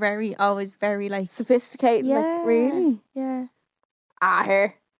Yeah. them were always very like, sophisticated. yeah, Like, really? yeah.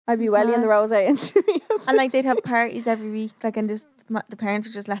 Here. I'd be It's welly in the mad. rosé. And like they'd have parties every week, like, and just the parents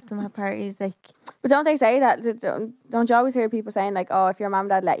would just let them have parties, like. But don't they say that? Don't you always hear people saying like, oh, if your mum and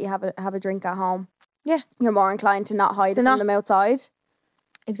dad let you have a drink at home, Yeah. you're more inclined to not hide To it not- from them outside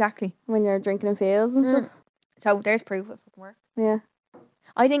Exactly. when you're drinking in fields and stuff. So there's proof it fucking works. Yeah.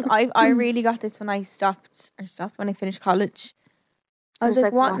 I think I really got this when I stopped when I finished college. I was Just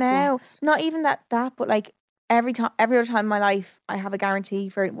like, like, what what's now? next? Not even that, but like every other time in my life, I have a guarantee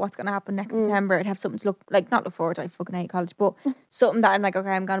for what's going to happen next September. I'd have something to not look forward to. I fucking hate college, but something that I'm like, okay,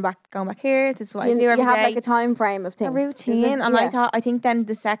 I'm going back here. This is what I do every you have day. like a time frame of things. A is it? routine, and Yeah. I think then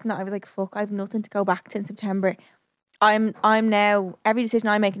the second that I was like, fuck, I have nothing to go back to in September. I'm now, every decision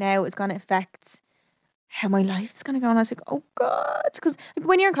I make now is going to affect how my life is going to go. And I was like, oh God. Because like,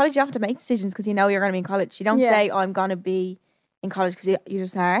 when you're in college, you have to make decisions because you know you're going to be in college. You don't Yeah. say, I'm going to be in college because you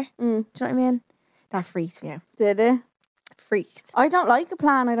just are. Mm. Do you know what I mean? That freaked me out. Did it? Freaked. I don't like a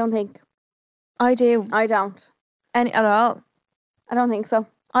plan, I don't think. I do. I don't. Any at all. I don't think so.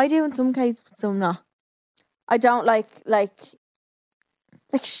 I do in some cases, but some not. I don't like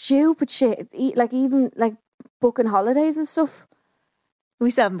stupid shit. Like even like booking holidays and stuff. We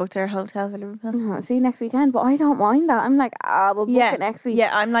still haven't booked our hotel for Liverpool. See you next weekend, but I don't mind that. I'm like, we'll book Yeah. it next week.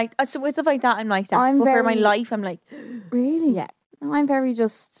 Yeah, I'm like, so with stuff like that, I'm like that. I'm but for my very- life, I'm like, Really? Yeah. No, I'm very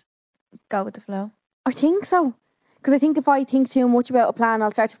just. go with the flow. I think so. Because I think if I think too much about a plan,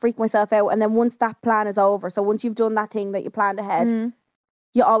 I'll start to freak myself out. And then once that plan is over, so once you've done that thing that you planned ahead, Mm.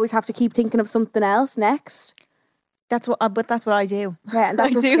 you always have to keep thinking of something else next. But that's what I do. Yeah, and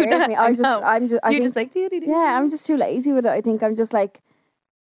that's I what do scares that, me. I I You're just think, like, doo-doo-doo. yeah, I'm just too lazy with it. I think I'm just like,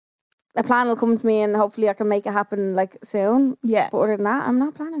 a plan will come to me and hopefully I can make it happen like soon. Yeah. But other than that, I'm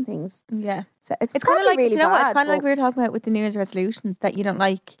not planning things. Yeah. So it's It's kind of probably like, really do you know what? It's bad, kind of like but- we were talking about with the New Year's resolutions that you don't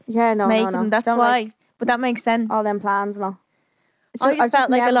like Yeah, no, making no. them. That's Don't why. like But that makes sense. all them plans and all. It's I just felt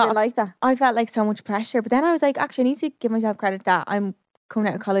like a never lot been of- like that. I felt like so much pressure. But then I was like, actually, I need to give myself credit that I'm coming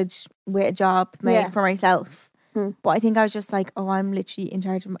out of college with a job made Yeah. for myself. Hmm. But I think I was just like, oh, I'm literally in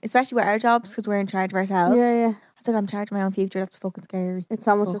charge of especially with our jobs because we're in charge of ourselves. Yeah, yeah. I was like, I'm in charge of my own future. That's fucking scary. It's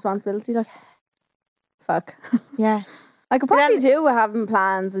so much Fuck. responsibility. Like, fuck. Yeah. I could But probably then- do with having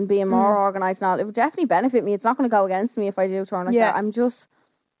plans and being more organised and all. It would definitely benefit me. It's not going to go against me if I do turn like Yeah. that. I'm just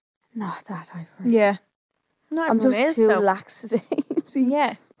not that type of person. Yeah. Not I'm everyone just is, too though. lackadaisy.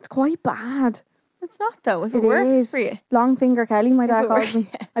 Yeah. It's quite bad. It's not though. If it, It works is. for you. Long finger Kelly, my dad it calls works, me.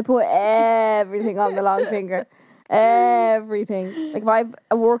 I put everything on the long finger. Everything. Like if I have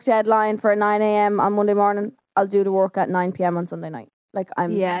a work deadline for 9 a.m. on Monday morning, I'll do the work at 9 p.m. on Sunday night. Like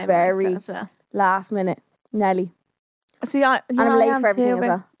I'm Yeah. I'm like very that as well. last minute. Nelly. See, I'm late for everything as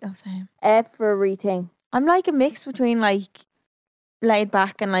well. Oh, same. Everything. I'm like a mix between like laid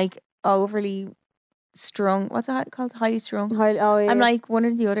back and like overly strung. What's it called? Highly strung. Oh, yeah. I'm like one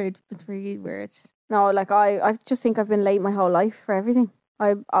or the other. It's really weird. No, like I just think I've been late my whole life for everything.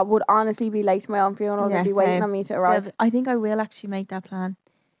 I would honestly be late to my own funeral. Yeah, They'd be waiting same. on me to arrive. I think I will actually make that plan.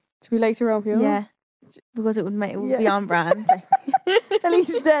 To be late to your own funeral? Yeah, because it would be Yeah. on brand. Like. At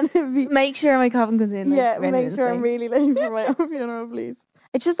least then it'd be. Make sure my coffin comes in. Like, Yeah, 20 make minutes sure I'm late. really late for my own funeral, please.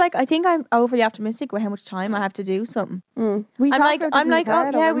 It's just like I think I'm overly optimistic with how much time I have to do something. We I'm like, talked about this in the car,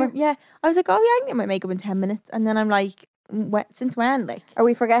 oh though, yeah, remember? yeah. I was like, oh yeah, I can get my makeup in 10 minutes, and then I'm like, since when? Like, Or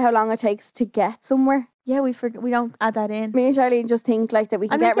we forget how long it takes to get somewhere. yeah, we don't add that in. Me and Charlene just think like that we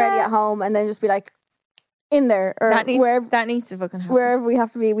can I'm get like, ready yeah. at home and then just be like in there or That wherever, needs to fucking happen. wherever we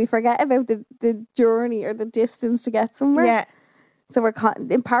have to be. We forget about the journey or the distance to get somewhere. Yeah. So we're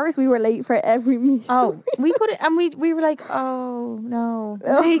in Paris. We were late for every meeting. Oh, we could, and we were like, oh no,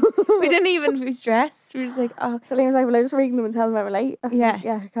 like, we didn't even be stressed. We were just like, oh. Charlene was like, "Well, I just ring them and tell them I were late." Yeah.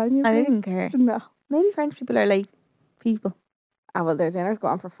 Yeah. Can you? I Please? didn't care. No. Maybe French people are late people. Ah, well, their dinner's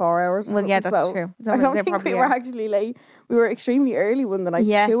gone for 4 hours. Well, yeah, that's so true. I don't They think we probably were are. actually late. We were extremely early one the night.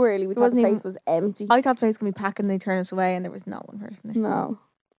 Yeah. Too early. We It thought the wasn't place even- was empty. I thought the place was gonna be packed and they turned us away, and there was not one person there. No.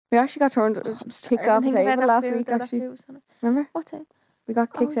 We actually got turned, I'm kicked off the table last week, actually. Remember? What time? We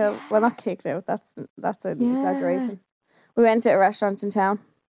got kicked out. yeah. Well, not kicked out. That's an Yeah. exaggeration. We went to a restaurant in town.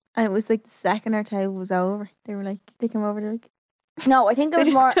 And it was like the second our table was over, they were like, they came over, they're like, No, I think it they was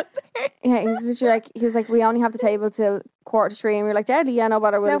just more. stood there. Yeah, he was like, we only have the table till 2:45, and we were like, Daddy, yeah, no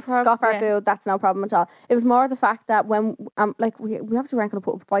bother, we'll No probs, scoff our yeah. food. That's no problem at all. It was more the fact that when like we obviously weren't going to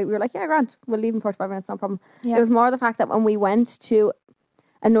put up a fight. We were like, yeah, Grant, we'll leave in 45 minutes, no problem. Yeah. It was more the fact that when we went to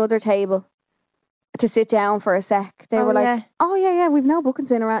another table to sit down for a sec, they were like, yeah. oh yeah, we've no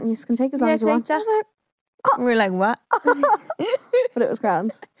bookings in around, and you can take as long Yeah, as you want. take I was like, We were like, what? but it was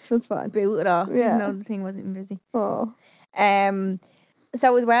grand. So it's fine. Boot it off. Yeah. Even though the thing wasn't even busy. Oh.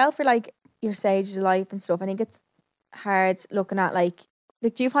 So as well for like your stages of life and stuff, I think it's hard looking at like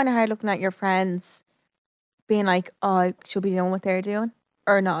do you find it hard looking at your friends being like, oh, I should be doing what they're doing,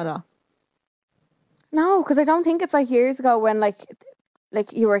 or not at all? No, because I don't think it's like years ago when like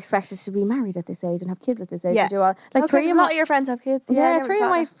you were expected to be married at this age and have kids at this age Yeah. and do all like Okay, three a of lot my of your friends have kids. I yeah never three of thought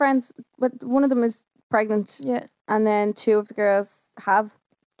my that. friends, but one of them is pregnant, Yeah. and then two of the girls have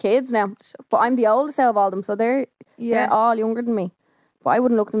kids now. But I'm the oldest out of all of them, so they're all younger than me. But I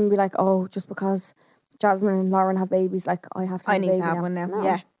wouldn't look at them and be like, oh, just because Jasmine and Lauren have babies, like I have to. I have a need baby to have one now. No.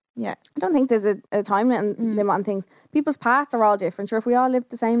 Yeah. I don't think there's a time limit on things. People's paths are all different. Sure, if we all lived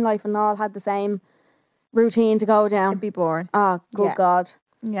the same life and all had the same routine to go down, It'd be boring. oh, good Yeah. God.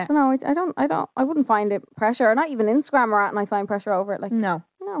 Yeah. So no, I wouldn't find it pressure, or not even Instagram or at, and I find pressure over it. Like, No.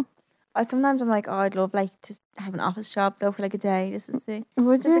 no. Sometimes I'm like, oh, I'd love like to have an office job though for like a day just to see.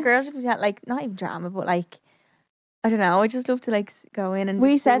 Would Just the you? girls would be like not even drama, but like I don't know. I just love to like go in and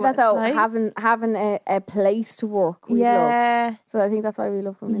We just see said what that though, it's like. having a place to work, we love. Yeah. So I think that's why we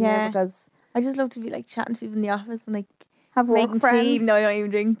love coming in Yeah. here, because I just love to be like chatting to people in the office and like have work making friends. tea. No, I don't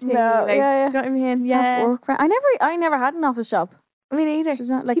even drink tea. No, like, yeah. Do you know what I mean? Have Yeah. work friends. I never had an office job. Me neither. There's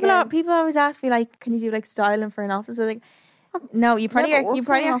not like People always ask me like, can you do like styling for an office? I was like, no, you probably Never get, you worked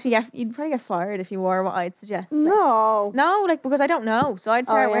probably in an actually get you'd probably get fired if you wore what I'd suggest. Like, no. no, like because I don't know, so I'd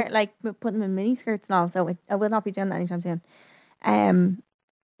start yeah. wearing like putting them in mini skirts and all. So I will not be doing that anytime soon.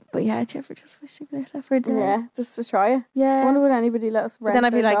 But yeah, Jeffrey just wishing that for a day. Yeah, just to try it. I Yeah. wonder would anybody let us But rent then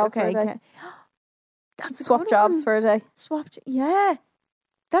I'd be their like, job for a okay, day? okay. That's a Swap good jobs one. for a day. Yeah,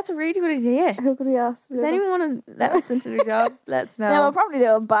 that's a really good idea. Who could we ask? Does anyone want to let us into their job? Let us know. Yeah, we'll probably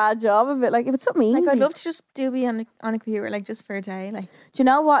do a bad job of it. Like if it's something easy. Like I'd love to just be on a computer like just for a day. Like Do you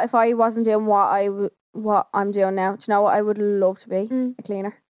know what? If I wasn't doing what I'm doing now, do you know what I would love to be? A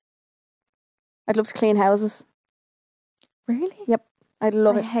cleaner. I'd love to clean houses. really? Yep, I'd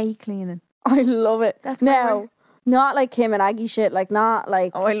love I it. hate cleaning. I love it. That's my now, worst. not like Kim and Aggie shit. Like not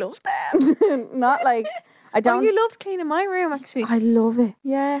like Oh, I love that. not like I Oh, don't. you loved cleaning my room actually. I love it.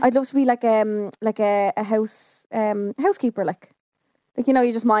 Yeah. I'd love to be like a house housekeeper, like you know,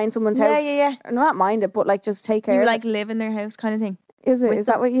 you just mind someone's Yeah, house. yeah. Or not mind it, but like just take care You of like it. live in their house kind of thing. Is it? with Is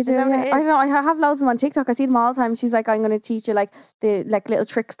that them. what you Is do? that what Yeah. it I is? don't know. I have loads of them on TikTok. I see them all the time. She's like, I'm going to teach you like the like little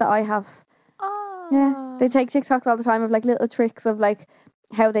tricks that I have. Oh. Yeah. They take TikToks all the time of like little tricks of like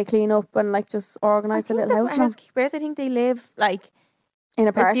how they clean up and like just I organise the think little that's house what now. housekeepers. I think they live like In a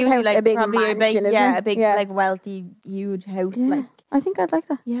it's part usually house, like a big probably mansion, isn't a it? big like wealthy huge house. Yeah. Like I think I'd like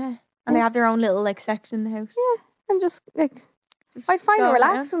that. yeah, and they have their own little like section in the house. Yeah. And just like Just I'd find it go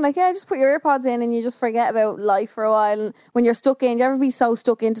relaxing. around. Like, yeah, just put your earpods in and you just forget about life for a while. And when you're stuck in, do you ever be so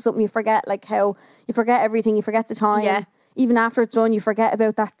stuck into something you forget, like how you forget everything, you forget the time. Yeah. Even after it's done, you forget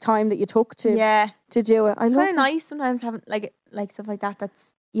about that time that you took to do it. I love Kind it. of nice sometimes having like stuff like that. That's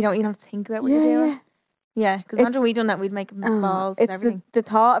you don't have to think about what Yeah, you're doing. yeah. Yeah, because It's- imagine we done that, we'd make balls and It's everything. the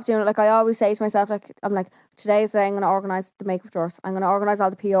thought of doing it. Like I always say to myself, like I'm like, today's the day I'm going to organise the makeup drawers. I'm going to organise all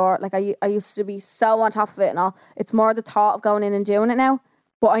the PR. Like I used to be so on top of it and all. It's more the thought of going in and doing it now.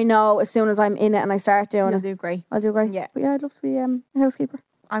 But I know as soon as I'm in it and I start doing You'll it, do great. I'll do great. Yeah. But yeah, I'd love to be a housekeeper.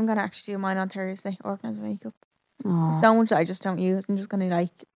 I'm gonna actually do mine on Thursday. Organise my makeup. Aww. So much that I just don't use. I'm just gonna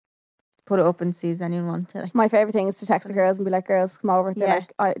like put it up and see if anyone wants to. Like, My favourite thing is to text the girls and be like, girls, come over. They're Yeah.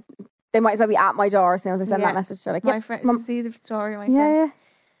 like, they might as well be at my door as soon as I send Yeah. that message. They're like, my yeah, friend, Mum. you see the story, my yeah, friend. yeah.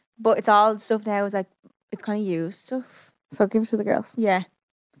 But it's all stuff now. Is like it's kind of used stuff. So give it to the girls. Yeah.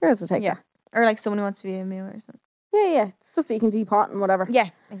 Girls will take Yeah. that. Or like someone who wants to be a meal or something. Yeah. Stuff that you can depot and whatever. Yeah,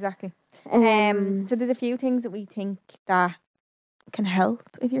 exactly. So there's a few things that we think that can help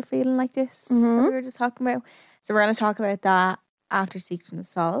if you're feeling like this that Mhm. we were just talking about. So we're going to talk about that after Secrets in the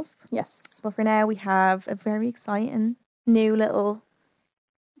Stalls. Yes. But for now, we have a very exciting new little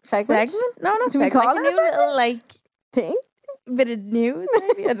Segment? No, not Do we segment. call Like it a a new little segment? like Thing? bit of news,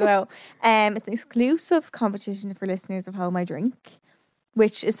 maybe. I don't know. It's an exclusive competition for listeners of Hold My Drink,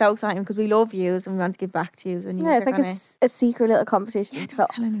 which is so exciting because we love yous and we want to give back to yous. And Yeah, it's like a secret little competition. yeah, So don't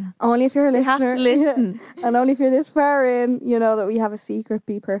tell anyone. only if you're a They have listener. to listen. And only if you're this far in, you know that we have a secret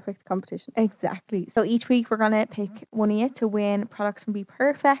Be Perfect competition. Exactly. So each week we're gonna pick one of you to win products from Be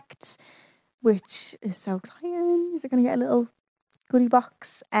Perfect, which is so exciting. You're gonna get a little goodie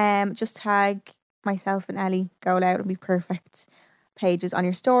box. Just tag myself and Ellie, Go Loud and Be Perfect pages on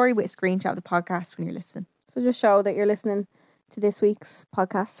your story with a screenshot of the podcast when you're listening. So just show that you're listening to this week's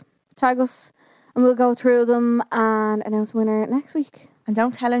podcast. Tag us and we'll go through them and announce the winner next week. And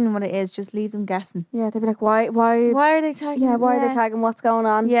don't tell anyone what it is, just leave them guessing. Yeah, they'll be like, why Why are they tagging? yeah, why are they tagging? What's going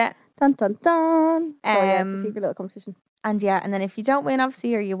on? Yeah. Dun dun dun. So yeah, it's a Um, secret little competition. And yeah, and then if you don't win,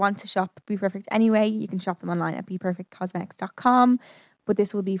 obviously, or you want to shop Be Perfect anyway, you can shop them online at beperfectcosmetics.com. But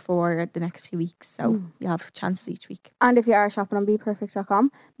this will be for the next few weeks, so you have chances each week. And if you are shopping on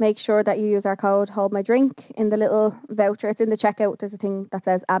beperfect.com, make sure that you use our code Hold My Drink in the little voucher. It's in the checkout. There's a thing that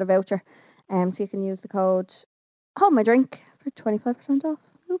says add a voucher. So you can use the code Hold My Drink for 25% off.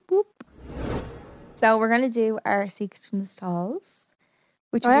 Whoop, whoop. So we're going to do our Secrets from the Stalls.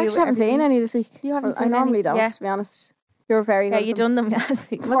 Which I actually haven't seen any this week. You haven't I seen normally any? don't, Yeah. to be honest. You're very good. Yeah, at you them. done them last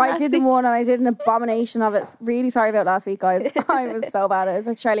week. Well, I did them one and I did an abomination of it. Really sorry about last week, guys. I was so bad at it. It's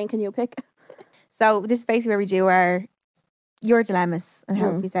like, Charlene, can you pick? So this is basically where we do your dilemmas and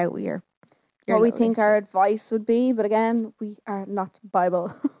help you out with your What we little think our issues. advice would be, but again, we are not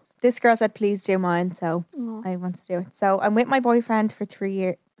Bible. This girl said, please do mine, so Aw. I want to do it. So I'm with my boyfriend for 3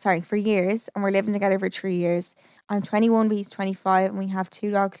 years, and we're living together for 3 years. I'm 21, but he's 25, and we have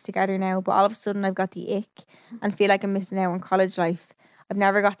 2 dogs together now. But all of a sudden, I've got the ick and feel like I'm missing out on college life. I've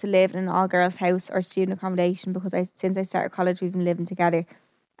never got to live in an all-girls house or student accommodation because since I started college, we've been living together.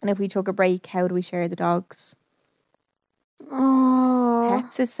 And if we took a break, how do we share the dogs? Oh,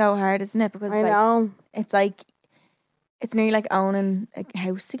 Pets is so hard, isn't it? Because I know. it's like it's nearly like owning a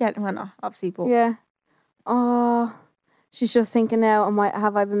house together. Well, not obviously, but Yeah. Oh, she's just thinking now,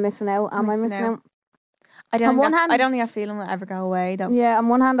 have I been missing out? Am I Missing missing out. out? I don't. On think one that- hand- I don't think that feeling will ever go away, though. Yeah, on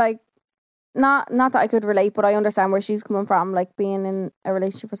one hand, not that I could relate, but I understand where she's coming from. Like being in a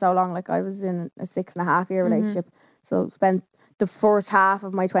relationship for so long, like I was in a 6.5 year relationship, so spent the first half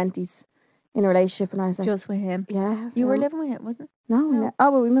of my 20s in a relationship, and I was like, Just with him. yeah. You were so- living with him, wasn't it? No, No.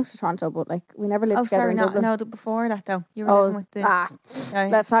 but we moved to Toronto, but like we never lived Oh, together sorry, in no, Dublin. no. Before that, though, you were living with the. Oh,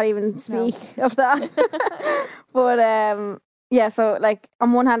 Let's not even speak of that. But yeah, so like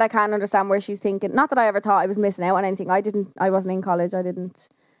on one hand I can understand where she's thinking. Not that I ever thought I was missing out on anything. I wasn't in college. I didn't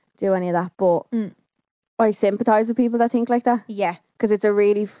do any of that. But I sympathise with people that think like that Yeah, because it's a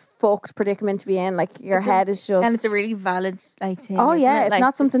really fucked predicament to be in. Like your head is just. and it's a really valid like thing. Oh isn't yeah, it? it's Like,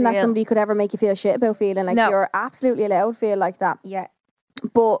 not to something that feel- somebody could ever make you feel shit about feeling. Like No. you're absolutely allowed to feel like that. Yeah,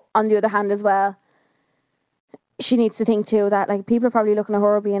 But on the other hand as well, she needs to think too that like people are probably looking at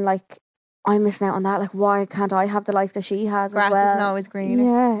her being like, I'm missing out on that. Like, why can't I have the life that she has grass as well? isn't always greener.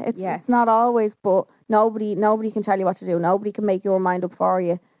 Yeah, Yeah. it's not always, but nobody can tell you what to do. Nobody can make your mind up for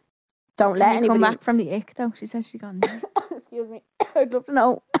you. Don't let Can you anybody come back from the ick though? She says she gone. there. Excuse me. I'd love to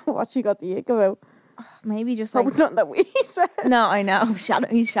know what she got the ick about. Maybe just Hope like it's nothing that we said. no, I know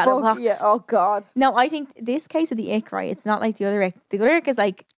he's shadow Fuck box. yeah. Oh God. No, I think this case of the ick, right? It's not like the other ick. The other ick is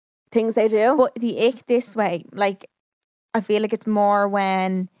like, Things they do. but the ick this way, like, I feel like it's more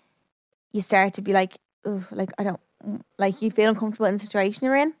when you start to be like, ugh, like I don't like you feel uncomfortable in the situation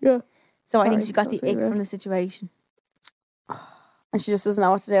you're in. Yeah. So I Sorry, think she got that was the really ick rude. from the situation. And she just doesn't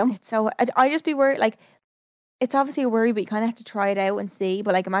know what to do. It's so I just be worried. Like, it's obviously a worry, but you kind of have to try it out and see.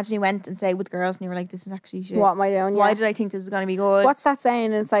 But like, imagine you went and stayed with girls and you were like, this is actually shit. What am I doing? Why Yeah. did I think this was going to be good? What's that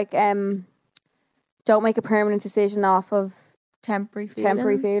saying? It's like, don't make a permanent decision off of temporary feelings?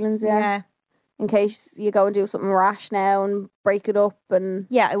 Temporary feelings, yeah. in case you go and do something rash now and break it up. And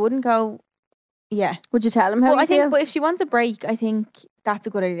Yeah, I wouldn't go. Yeah. would you tell him how But you I think, feel? but if she wants a break, I think that's a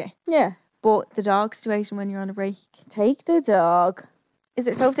good idea. Yeah. But the dog situation when you're on a break, Take the dog. is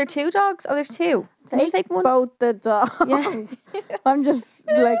it? So if there are 2 dogs, there's 2. Can you take one? Both the dogs. Yeah. I'm just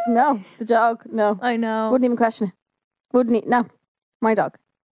like, no, the dog, no. I know. Wouldn't even question it. No, my dog.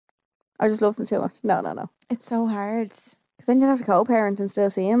 I just love him too much. No. It's so hard. Because then you'd have to co-parent and still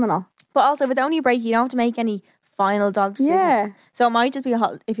see him and all. But also, if it's only a break, you don't have to make any final dog decisions. Yeah. So it might just be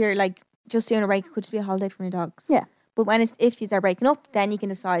if you're like just doing a break, it could just be a holiday from your dogs. Yeah. But if you start breaking up, then you can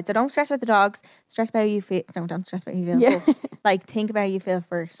decide. So don't stress about the dogs. Stress about how you feel. No, don't stress about how you feel. Yeah. But, like, think about how you feel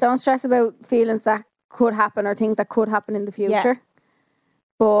first. Don't stress about feelings that could happen or things that could happen in the future.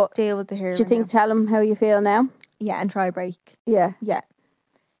 But deal with the here. do you think tell him how you feel now? Yeah, and try a break. Yeah. Yeah.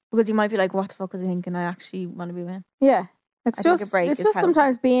 Because you might be like, what the fuck was I thinking? I actually want to be with him. Yeah. I think a break it's is just helpful.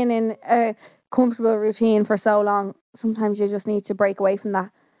 sometimes being in a comfortable routine for so long. Sometimes you just need to break away from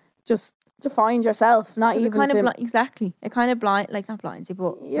that, just to find yourself. Not even It kind to, of exactly. It kind of not blinds you,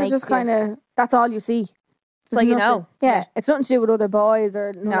 but you're makes just you- kind of, that's all you see. So There's you nothing- know. Yeah, it's nothing to do with other boys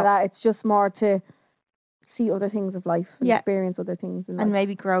or none No. of that. It's just more to see other things of life and Yeah. experience other things in and life.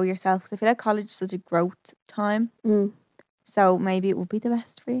 maybe grow yourself. Because I feel like college is such a growth time. Mm, So maybe it would be the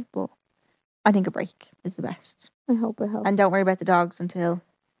best for you, but I think a break is the best. I hope it helps. And don't worry about the dogs until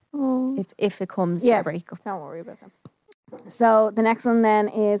Oh, if it comes Yeah. to a breakup. don't worry about them. So the next one then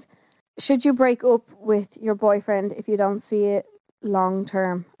is, should you break up with your boyfriend if you don't see it long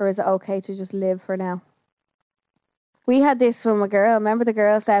term, or is it okay to just live for now? We had this from a girl. Remember the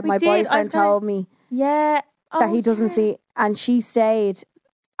girl said, We my did. I was boyfriend gonna- told me Yeah. that he doesn't see, and she stayed,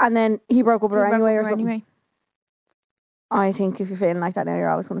 and then he broke up with her anyway or something. Anyway. I think if you're feeling like that now, you're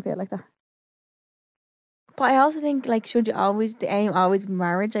always going to feel like that. But I also think, like, should you always, the aim always be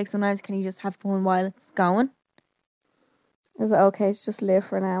marriage? Like, sometimes can you just have fun while it's going? Is it okay to just live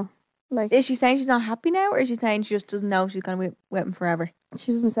for now? Like, Is she saying she's not happy now, or is she saying she just doesn't know she's going to be with him forever?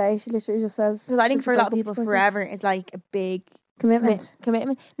 she doesn't say, she literally just says. Because I think should for a you lot of break people, up with your forever is like a big commitment.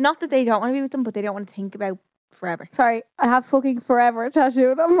 commitment. Not that they don't want to be with them, but they don't want to think about forever. Sorry, I have fucking forever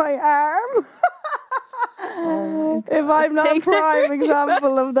tattooed on my arm. Oh, if I'm not a Takes it prime for you.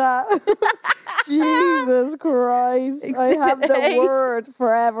 example of that. Jesus Christ. I have the Exhibit A. word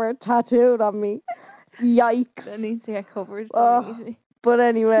forever tattooed on me. Yikes. That needs to get covered. Oh. immediately. But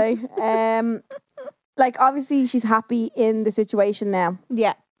anyway, like obviously she's happy in the situation now.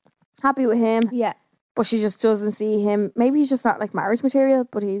 Yeah. Happy with him, Yeah. but she just doesn't see him. Maybe he's just not like marriage material,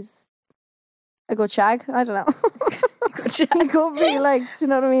 but he's a good shag. I don't know. He could be like, do you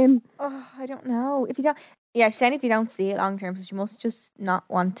know what I mean? Oh, I don't know. If you don't, yeah, she's saying if you don't see it long term, so she must just not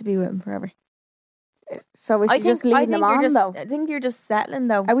want to be with him forever. So is she just leading him on though? I think you're just settling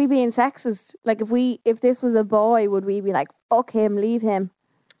though. Are we being sexist? Like if this was a boy, would we be like, fuck him, leave him?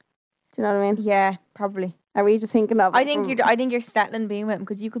 Do you know what I mean? Yeah, probably. Are we just thinking of? I think you're settling being with him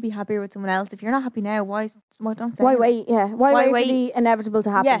because you could be happier with someone else. If you're not happy now, why don't say Why it? wait? Yeah, why Why wait wait? for the inevitable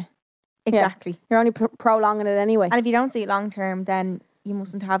to happen? Yeah, exactly. You're only prolonging it anyway. And if you don't see it long term, then you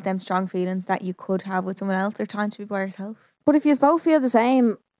mustn't have them strong feelings that you could have with someone else or time to be by yourself. But if you both feel the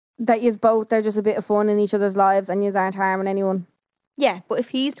same, that you both they're just a bit of fun in each other's lives and you aren't harming anyone, Yeah, but if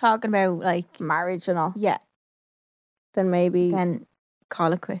he's talking about like marriage and all, yeah, then maybe then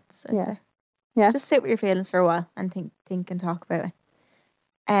call it quits. I'd Yeah. say. Yeah. Just sit with your feelings for a while and think and talk about it.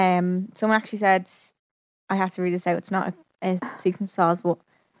 Someone actually said, I have to read this out. It's not a sequence of solves, but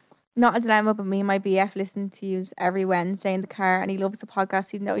not a dilemma. But me and my BF listen to you every Wednesday in the car, and he loves the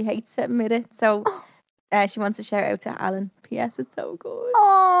podcast, even though he hates to admit it. So she wants to shout out to Alan. P.S. It's so good.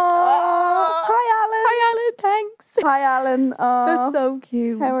 Oh, hi Alan. Hi, Alan. Thanks. Hi Alan. Oh, That's so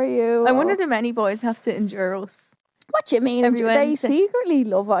cute. how are you? I wonder do many boys have to endure us? What do you mean? Every They Wednesday. secretly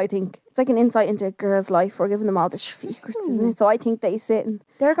love it, I think. It's like an insight into a girl's life. We're giving them all the secrets, isn't it? So I think they sit and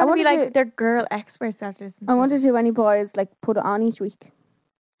They're going to be wonder like do- they're girl experts after this. I wonder do any boys like put it on each week?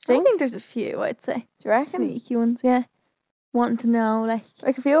 I think there's a few, I'd say. Do you reckon? Sneaky ones, yeah. Wanting to know, like.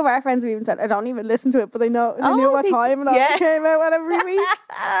 Like a few of our friends have even said, I don't even listen to it, but they know they Oh, knew what they- time and all yeah. it came out every week.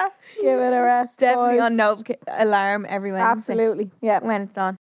 Give it a rest. Definitely boys. on alarm every Wednesday Absolutely. Yeah. when it's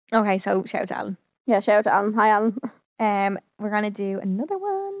on. Okay, so shout out to Alan. Yeah, shout out to Alan. Hi Alan. We're gonna do another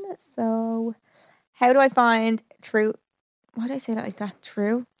one. So, how do I find true? Why do I say that like that?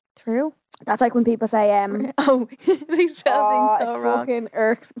 True. That's like when people say Oh, they spell oh, things so it wrong. fucking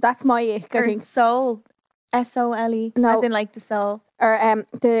irks. That's my ick, I Or think. soul, SOLE, No. as in like the soul. Or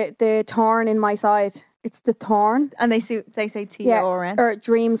the thorn in my side. It's the thorn. And they say TORN. Or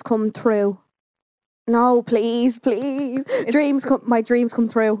dreams come true. No, please. My dreams come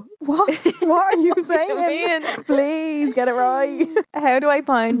true. What? What are you saying? mean? Please get it right. How do I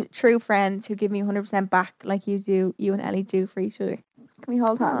find true friends who give me 100% back like you and Ellie do for each other? Can we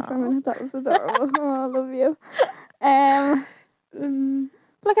hold hands for a minute? That was adorable. Oh, I love you.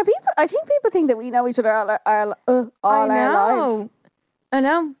 Like, are people? I think people think that we know each other all our lives. I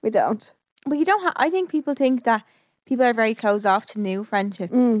know. We don't. But you don't have. I think people think that people are very closed off to new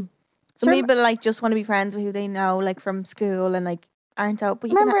friendships. Some Sure. people like just want to be friends with who they know, like from school, and like aren't out. But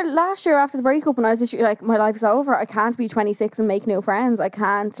you Remember last year after the breakup, when I was literally like, my life's over. I can't be 26 and make new friends. I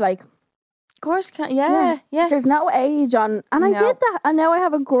can't like. Of course, can't. Yeah. There's no age on, and I did that. And now I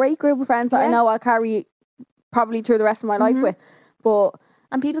have a great group of friends that I know I'll carry probably through the rest of my life with. But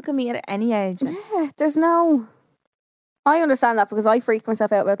and people can meet at any age. Like. Yeah, there's no. I understand that because I freaked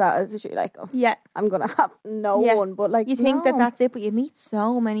myself out about that. I was literally like, oh, I'm gonna have no one. But like, you think that that's it, but you meet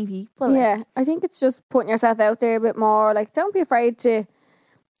so many people. Yeah, I think it's just putting yourself out there a bit more. Like, don't be afraid to.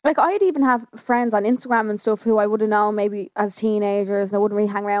 Like, I'd even have friends on Instagram and stuff who I would have known maybe as teenagers, and I wouldn't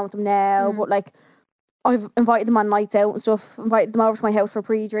really hang around with them now. But like, I've invited them on nights out and stuff. Invited them over to my house for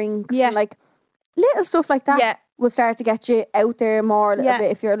pre-drinks. Yeah, and like little stuff like that. Yeah. Will start to get you out there more a little bit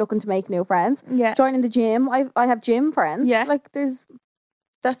if you're looking to make new friends. Yeah. Joining the gym. I have gym friends. Yeah. Like, there's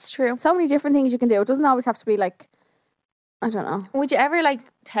that's true. so many different things you can do. It doesn't always have to be like, I don't know. Would you ever like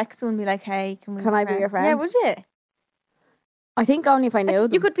text someone and be like, hey, can I be your friend? Yeah, would you? I think only if I knew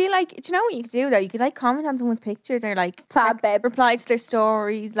them. You could be like, do you know what you could do though? You could like comment on someone's pictures or like fab babe, reply to their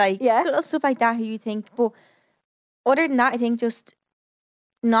stories, like little stuff like that. Who you think, but other than that, I think just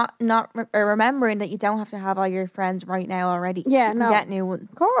not remembering that you don't have to have all your friends right now already. Yeah, you can get new ones.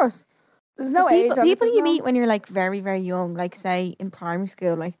 Of course. There's no age. People you meet when you're like very, very young, like say in primary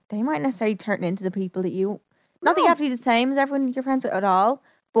school, like they might necessarily turn into the people that you. Not that you have to be the same as everyone you're friends with at all,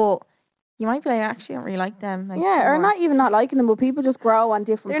 but you might be like, I actually don't really like them. Like, or not even not liking them, but people just grow on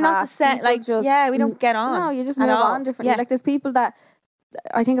different paths. They're not the set. Like, we don't get on. No, you just move on differently. Like, there's people that,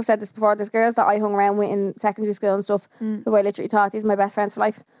 I think I've said this before, there's girls that I hung around with in secondary school and stuff, who I literally thought, these are my best friends for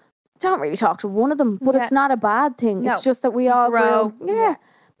life. Don't really talk to one of them, but it's not a bad thing. No. It's just that we all grew. Yeah.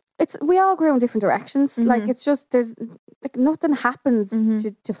 We all grew in different directions. Like, it's just, there's like nothing happens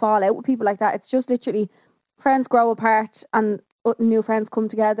to fall out with people like that. It's just literally friends grow apart and new friends come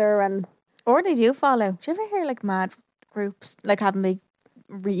together, and or they do fall out. Do you ever hear like mad groups like having big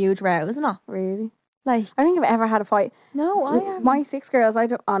huge rows? Not really. Like, I think I've ever had a fight. No, I haven't. My 6 girls, I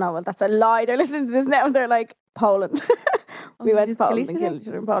don't. Oh no, well that's a lie. They're listening to this now and they're like, Poland. We went to Poland and killed each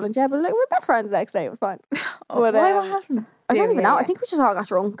other in Poland. Yeah, but like, we're best friends the next day. It was fine. But, what happened? I don't even know. I think we just all got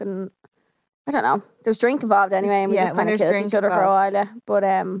drunk and I don't know. There was drink involved anyway, and we just kind of killed each other for a while. Yeah. But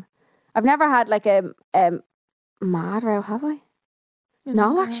I've never had like a mad row, have I?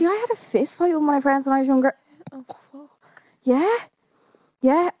 No, actually, I had a fist fight with my friends when I was younger. Oh fuck. Yeah.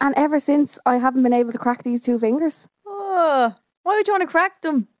 Yeah, and ever since I haven't been able to crack these 2 fingers. Oh, why would you want to crack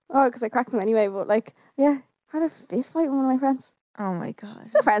them? Oh, because I cracked them anyway. But like, yeah, I had a fist fight with one of my friends. Oh my god.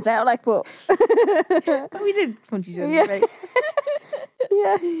 Still friends now, like, but we did punch each other. Yeah,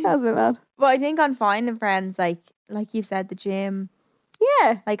 yeah, that was a bit mad. But I think on finding friends, like you said, the gym,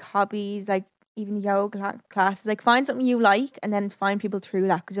 like hobbies, like even yoga classes, like find something you like and then find people through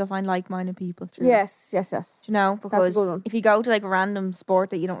that, because you'll find like-minded people through yes Do you know, because if you go to like a random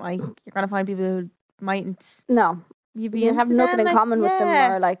sport that you don't like, you're gonna find people who mightn't. No, you have nothing in common with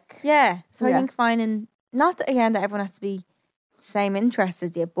them, or like so I think finding, not that, again, that everyone has to be the same interests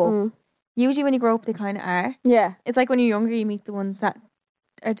as you, but usually when you grow up they kind of are. Yeah, it's like when you're younger you meet the ones that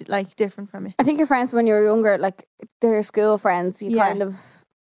are like different from it. I think your friends when you're younger, like they're school friends, you kind of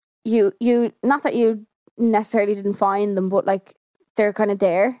you not that you necessarily didn't find them, but like they're kind of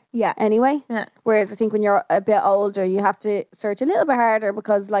there anyway. Whereas I think when you're a bit older you have to search a little bit harder,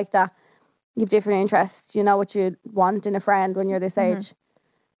 because like that you have different interests, you know what you want in a friend when you're this age.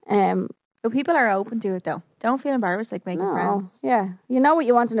 But people are open to it though. Don't feel embarrassed like making friends. Yeah, you know what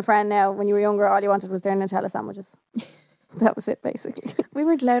you want in a friend now. When you were younger, all you wanted was their Nutella sandwiches. That was it, basically. We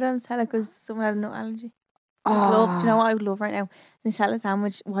weren't allowed on Nutella because someone had a nut allergy. Do you know what I would love right now? Nutella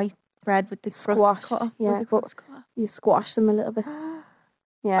sandwich, white bread with the squash. Crust yeah, but you squash them a little bit.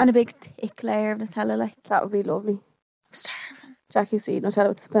 Yeah, and a big thick layer of Nutella, like that would be lovely. I'm starving. Jack used to eat Nutella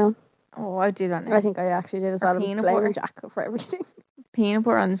with a spoon. Oh, I'd do that now. I think I actually did as well. Peanut butter. Jack for everything. Peanut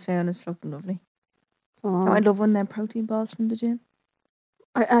butter on the spoon is fucking lovely. Oh, I love one of them protein balls from the gym.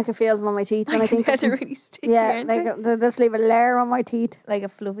 I can feel them on my teeth when I think they're really sticky. Yeah, they just leave a layer on my teeth, like a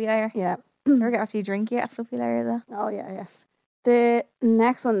fluffy layer. Yeah. Ever after you drink, you get a fluffy layer there. Oh yeah. The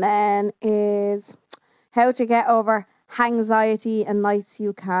next one then is how to get over anxiety and nights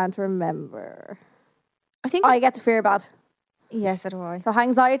you can't remember. I think I get to fear bad. Yes, so do I. So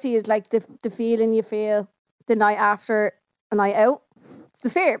anxiety is like the feeling you feel the night after a night out. It's the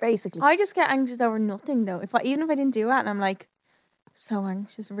fear, basically. I just get anxious over nothing though. Even if I didn't do it, and I'm like, So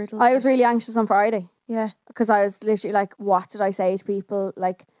anxious, riddled. I was really anxious on Friday Yeah. because I was literally like, what did I say to people?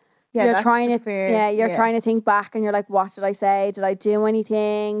 Like, Yeah, you're that's trying the to, fear. you're trying to think back and you're like, what did I say? Did I do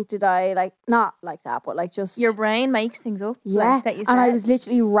anything? Did I like, not like that, but like just. Your brain makes things up. Yeah. Like, that you said. And I was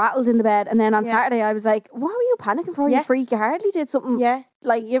literally rattled in the bed. And then on Saturday, I was like, what were you panicking for? Yeah. You freak. You hardly did something. Yeah.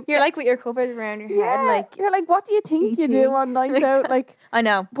 Like, You're like with your covers around your head. Like, you're like, what do you think you do on nights out? Like, I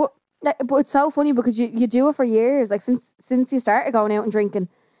know. But it's so funny because you do it for years, like since you started going out and drinking.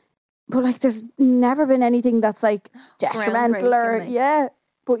 But like, there's never been anything that's like detrimental or Groundbreaking, like.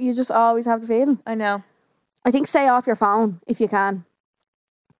 But you just always have the feeling. I know. I think stay off your phone if you can.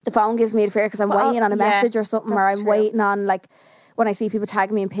 The phone gives me the fear because I'm waiting on a message or something, or I'm waiting on like when I see people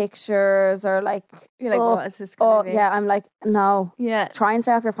tag me in pictures or like. You're like, what is this gonna be? Yeah, I'm like, no. Yeah. Try and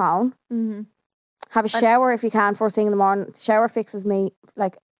stay off your phone. Mm-hmm. Have a shower if you can first thing in the morning. Shower fixes me,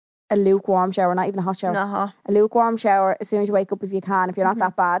 like a lukewarm shower, not even a hot shower. Uh-huh. A lukewarm shower as soon as you wake up if you can, if you're not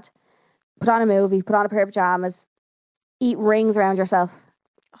that bad. Put on a movie, put on a pair of pajamas, eat rings around yourself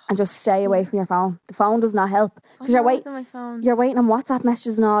and just stay away from your phone. The phone does not help. Because you're waiting on WhatsApp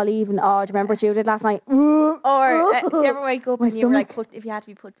messages and all even. Oh, do you remember what you did last night? Or do you ever wake up My and you were like, stomach. if you had to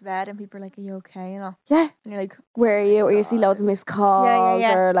be put to bed and people are like, are you okay? And all. Yeah. And you're like, Where are you? Or you see loads of missed calls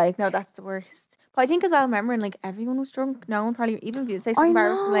or like. No, that's the worst. But I think as well, remembering like everyone was drunk. No one probably, even if you say I something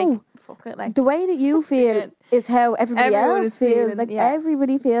embarrassing, like, know. fuck it. Like, The way that you feel is how everybody Everyone else is feels. feeling, Like yeah.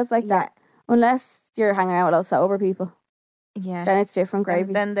 everybody feels like that. Unless you're hanging out with those sober people. yeah. Then it's different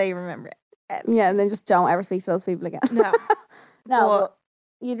gravy. Then they remember it. Yeah, and then just don't ever speak to those people again. No. But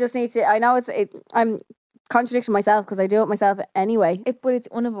you just need to. I know I'm contradicting myself because I do it myself anyway. But it's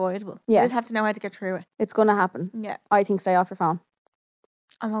unavoidable. Yeah. You just have to know how to get through it. It's gonna happen. Yeah. I think stay off your phone.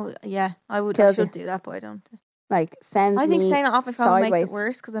 I would. Kills I should you. do that, but I don't. Like send. I think me staying off my phone sideways. makes it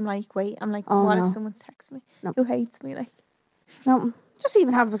worse because I'm like, wait, Oh, what no. if someone's texting me No. who hates me? Like, No, just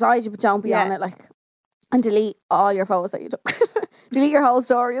even have it beside you, but don't be on it. Like, and delete all your photos that you took. Delete your whole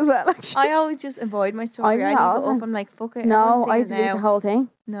story as well. Actually. I always just avoid my story. I do I leave that it all the up. time. I'm like, fuck it. No, I everyone's seen it delete the now. whole thing.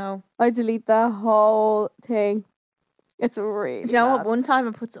 No. I delete the whole thing. It's really. Do you know what? bad. One time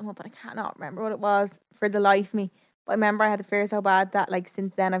I put something up and I cannot remember what it was for the life of me. But I remember I had the fear so bad that like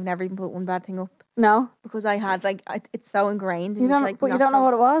since then I've never even put one bad thing up No, because I had like it's so ingrained. In you me to, don't. like, But you not don't know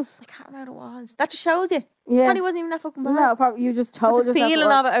what it post. was. I can't remember what it was. That just shows you. Yeah. Probably wasn't even that fucking bad. No, probably you just But told the yourself.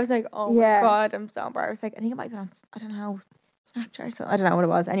 feeling of it, I was like, oh Yeah. my god, I'm so embarrassed. Like I think it might be on, I don't know, Snapchat or something. I don't know what it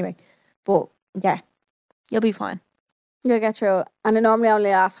was. Anyway, but yeah, you'll be fine. You'll get through it. And it normally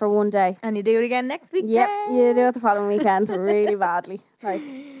only lasts for one day. And you do it again next week. Yep, you do it the following weekend really badly. Like,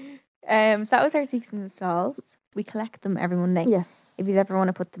 So that was our Seeks and Installs. We collect them every Monday. yes. If you ever want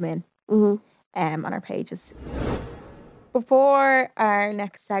to put them in Mm-hmm. on our pages. Before our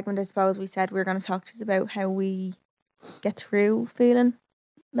next segment, I suppose we said we were going to talk to you about how we get through feeling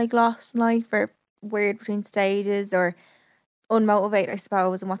like lost in life or weird between stages or unmotivated, I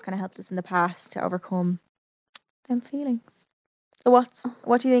suppose, and what's kind of helped us in the past to overcome them feelings. So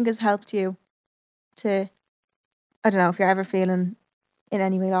what do you think has helped you to, I don't know, if you're ever feeling in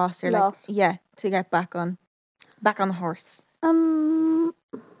any way lost or Lost. like, to get back on the horse?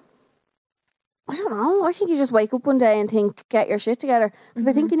 I don't know. I think you just wake up one day and think, get your shit together. Because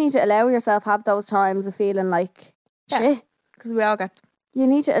I think you need to allow yourself have those times of feeling like shit. Because we all get. You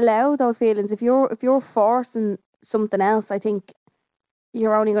need to allow those feelings. If you're forcing something else, I think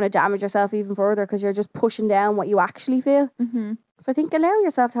you're only going to damage yourself even further because you're just pushing down what you actually feel. Mm-hmm. So I think allow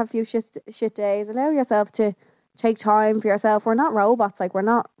yourself to have a few shit days. Allow yourself to take time for yourself. We're not robots. Like, we're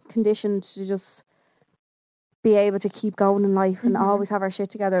not conditioned to just be able to keep going in life and always have our shit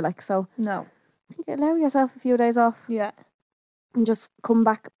together. Like, so No. I think allow yourself a few days off Yeah. and just come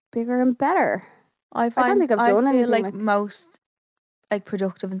back bigger and better. I don't think I've done feel anything like like- most like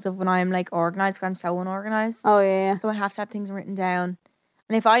productive and stuff when I'm like organised. 'Cause I'm so unorganised. Oh yeah. So I have to have things written down.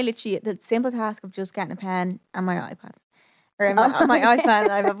 And if I literally, the simple task of just getting a pen and my iPad or my iPad,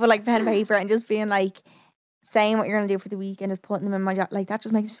 and I put like pen and paper and just being like saying what you're gonna do for the week and just putting them in my job, like that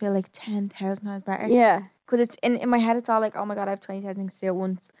just makes me feel like 10,000 times better. Yeah. Because it's in my head, it's all like, oh my god, I have 20,000 things to do at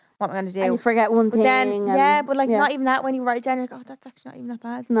once. What am I gonna do? And you forget one But thing. then, and, but like not even that. When you write it down, you're like, oh, that's actually not even that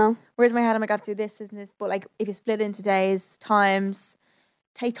bad. No. Whereas in my head, I'm like, I have to do this, and this. But like, if you split it into days, times,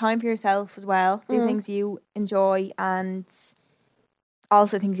 take time for yourself as well. Do things you enjoy, and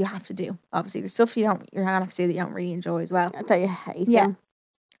also things you have to do. Obviously, the stuff you're gonna have to do that you don't really enjoy as well. That you hate. Yeah. them.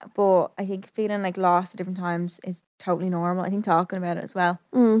 But I think feeling like lost at different times is totally normal. I think talking about it as well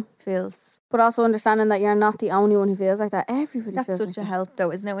feels. But also understanding that you're not the only one who feels like that. Everybody That's feels such like a that. help,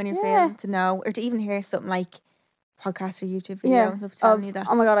 though, isn't it? When you're Yeah. feeling to know, or to even hear something like podcast or YouTube video Yeah. and stuff telling you that.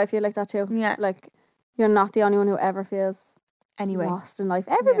 Oh my god, I feel like that too. Yeah. Like, you're not the only one who ever feels Anyway. lost in life.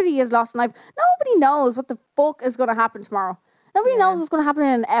 Everybody is lost in life. Nobody knows what the fuck is going to happen tomorrow. Nobody knows what's going to happen in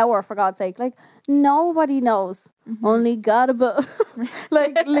an hour, for God's sake. Like, nobody knows. Only God above.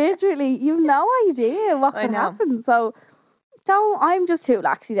 Like, literally, you've no idea what could happen. So, I'm just too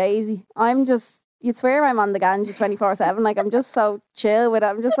laxy-daisy. You'd swear I'm on the ganja 24/7. Like, I'm just so chill with it.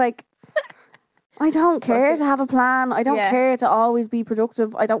 I'm just like, I don't care to have a plan. I don't care to always be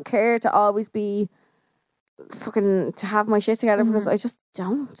productive. I don't care to always be fucking to have my shit together because I just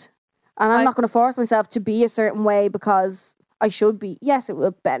don't. And I'm not going to force myself to be a certain way because I should be. Yes, it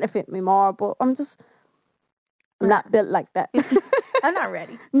will benefit me more, but I'm not built like that. I'm not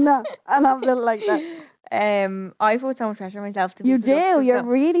ready. No, I'm not built like that. I put so much pressure on myself to be You do. productive, You're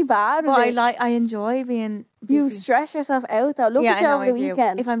really bad with it. But I enjoy being busy. You stress yourself out though. Look at you over the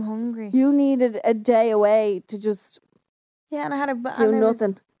weekend. If I'm hungry. You needed a day away to just and I had do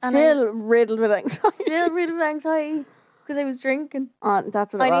nothing. Still riddled with anxiety. Because I was drinking.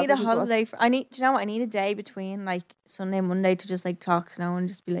 That's what I need a holiday. Do you know what? I need a day between like Sunday and Monday to just like talk to no one and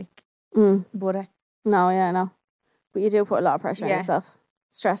just be like, butter. No, yeah, I know. But you do put a lot of pressure on yourself.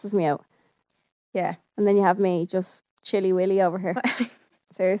 Stresses me out. Yeah. And then you have me just chilly willy over here.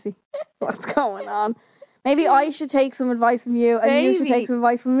 Seriously. What's going on? Maybe I should take some advice from you and you should take some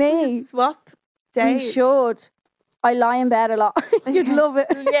advice from me. Swap days. We should. I lie in bed a lot. You'd love it.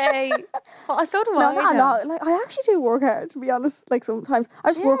 Yay. Well, so do I. No, not a lot. Like, I actually do work hard, to be honest. Like, sometimes. I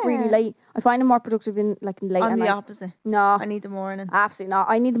just work really late. I find it more productive in late at night. I'm the opposite. No. I need the morning. Absolutely not.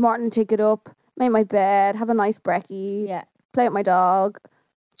 I need the morning to get up, make my bed, have a nice brekkie, play with my dog,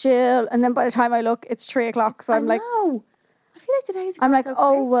 chill. And then by the time I look, it's 3 o'clock. So I'm like, I feel like today's I'm like,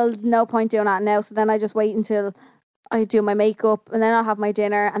 well, no point doing that now. So then I just wait until I do my makeup and then I'll have my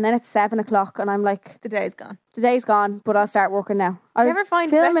dinner and then it's 7 o'clock and I'm like, the day's gone. The day's gone, but I'll start working now. I was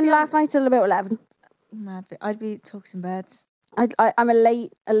filming last night till about 11. I'd be tucked in bed. I'm a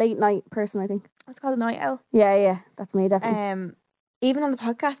late night person, I think. It's called a night owl. Yeah, that's me definitely. Even on the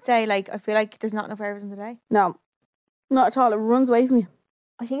podcast day, like I feel like there's not enough hours in the day. No, not at all. It runs away from you.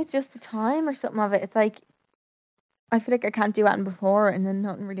 I think it's just the time or something of it. It's like I feel like I can't do anything before and then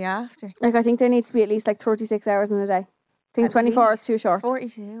nothing really after. Like I think there needs to be at least like 36 hours in a day. I think 24 hours is too short.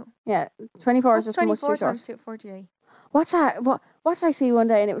 42. Yeah, 24 is just much too short. 48. What's that? What did I see one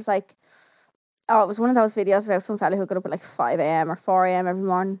day? And it was like, it was one of those videos about some fella who got up at like 5 a.m. or 4 a.m. every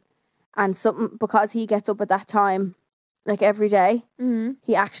morning. And something, because he gets up at that time, like every day,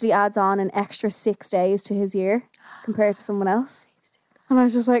 he actually adds on an extra 6 days to his year compared to someone else. And I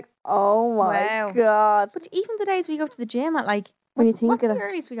was just like, oh my God. But even the days we go to the gym at like, when you think what's of the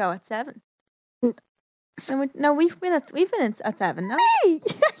earliest we go at 7? No, we've been at 7. No, me? Are you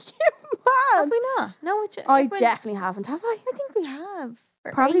mad? Have we not? No, I definitely haven't. Have I? I think we have.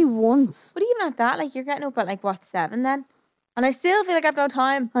 Probably once. But even at that, like you're getting up at like what 7 then, and I still feel like I've no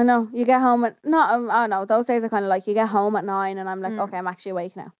time. I know. You get home at no. Those days are kind of like you get home at 9, and I'm like, okay, I'm actually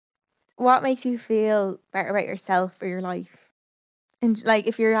awake now. What makes you feel better about yourself or your life? And like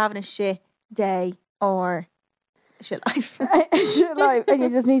if you're having a shit day or a shit life, and you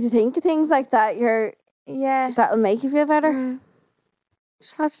just need to think of things like that. That'll make you feel better.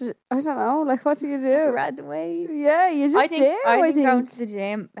 Just have to. I don't know. Like, what do you do? Random ways. Yeah, you just I think do. Going to the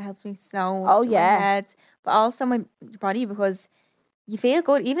gym helps me so much. Oh yeah. My head, but also my body, because you feel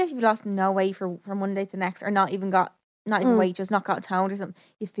good even if you've lost no weight from one day to the next, or not even weight, just not got toned or something.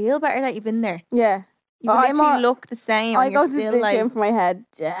 You feel better that you've been there. Yeah. You literally look the same. I go to the gym for my head,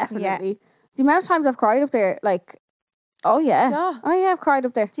 definitely. Yeah. The amount of times I've cried up there, like, oh yeah, I've cried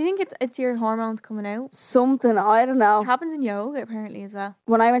up there. Do you think it's your hormones coming out? Something, I don't know. It happens in yoga apparently as well.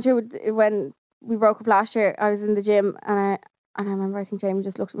 When I went through, when we broke up last year, I was in the gym and I remember I think Jamie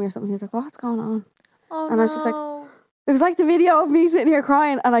just looked at me or something. He was like, "What's going on?" Oh, and I was just like, it was like the video of me sitting here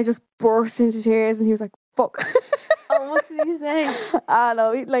crying, and I just burst into tears. And he was like, "Fuck." Oh, what did he say? I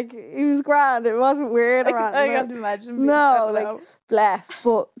know, he was grand. It wasn't weird or anything. I can't imagine. No, like bless.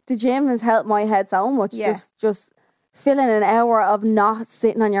 But the gym has helped my head so much. Yeah. Just filling an hour of not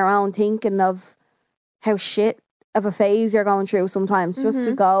sitting on your own thinking of how shit of a phase you're going through sometimes, just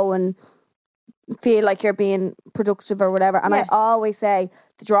to go and feel like you're being productive or whatever. And I always say,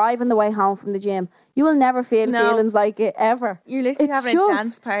 the drive and the way home from the gym, you will never feel feelings like it ever. You're literally having a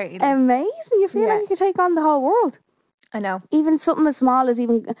dance party. Like, amazing. You feel like you could take on the whole world. I know. Even something as small as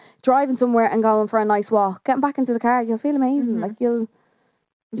even driving somewhere and going for a nice walk, getting back into the car, you'll feel amazing. Like you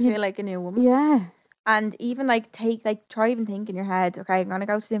feel like a new woman. Yeah. And even try even think in your head, okay, I'm gonna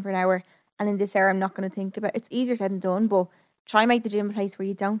go to the gym for an hour, and in this hour I'm not gonna think about. It's easier said than done, but try and make the gym a place where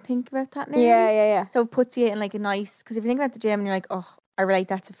you don't think about that now. Yeah. So it puts you in like a nice, because if you think about the gym and you're like, oh, I relate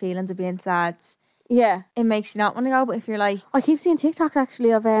that to feelings of being sad. Yeah. it makes you not want to go. But if you're like, I keep seeing TikToks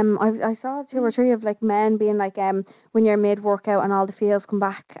actually of I saw 2 or 3 of like men being like when you're mid workout and all the feels come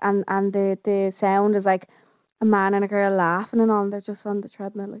back and the sound is like a man and a girl laughing and all, and they're just on the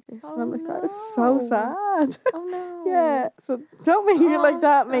treadmill like this. And I'm like, that is so no. sad. oh no, Yeah. So don't make it like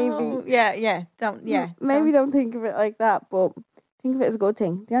that, maybe. no. Yeah, don't, Maybe don't think of it like that, but think of it as a good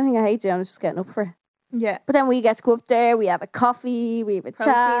thing. The only thing I hate doing is just getting up for it. yeah. But then we get to go up there, we have a coffee, we have a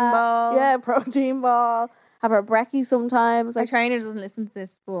Protein chat. ball. Yeah, protein ball. Have our brekkie sometimes. Our Like, trainer doesn't listen to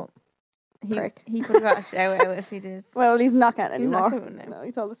this, but Prick. he could have got a shout out if he did. well, he's not getting He's not anymore. coming now. No,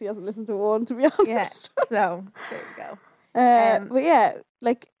 he told us he hasn't listened to one, to be honest. Yeah, so there you go. But yeah,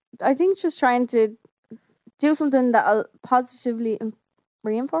 like, I think just trying to do something that'll positively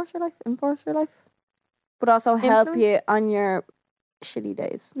reinforce your life, enforce your life, but also help Influence? you on your shitty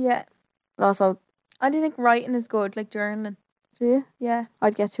days. Yeah, But also, I do think writing is good, like journaling. do you? Yeah,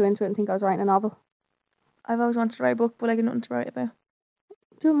 I'd get too into it and think I was writing a novel. I've always wanted to write a book, but I got nothing to write about.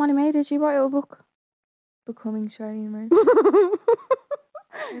 Do Molly May, did she write a book? Becoming Charlene Murphy.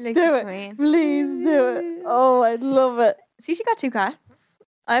 Do it. Please do it. Oh, I'd love it. See, she got 2 cats.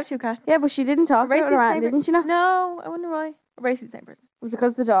 I have 2 cats. Yeah, but she didn't talk We're about it basically the around, same didn't she? No? No, I wonder why. We're basically the same person. Was it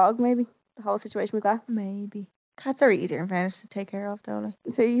because of the dog, maybe? The whole situation with that? Maybe. Cats are easier in fairness to take care of, though. Like.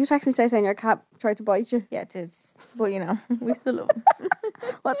 So you texted me today saying your cat tried to bite you. Yeah, it did. But, you know, we still love him.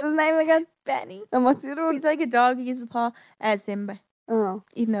 What's his name again? Benny. And what's the other one? He's like a dog. He gives a paw. Simba. Oh,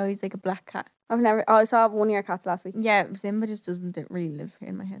 Even though he's like a black cat. I've never. Oh, I saw one of your cats last week. Yeah, Simba just doesn't really live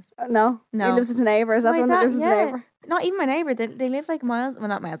in my house. No, No. He lives with the neighbour. Is that My the one that dad- lives with the yeah. neighbour? Not even my neighbour. They live like miles. Well,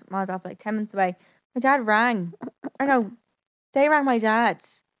 not miles off, like 10 minutes away. My dad rang. Or no, they rang my dad.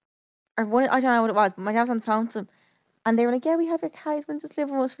 Or one, I don't know what it was, but my dad was on the phone to them. And they were like, yeah, we have your cat. He's been just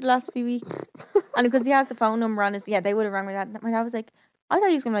living with us for the last few weeks. And because he has the phone number on his, yeah, they would have rang my dad. My dad was like, I thought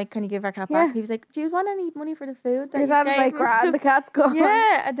he was going to like, can you give our cat back? Yeah. He was like, do you want any money for the food? that Your you dad was gave like, him and grand, stuff?" the cat's gone.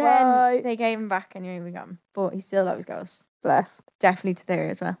 Yeah, and then Bye. they gave him back and we got him. But he still always goes. Bless. Definitely to there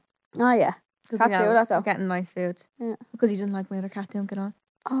as well. Oh, yeah. 'Cause Cats he do knows that, though. I'm getting nice food. Yeah. Because he doesn't like my other cat, don't get on.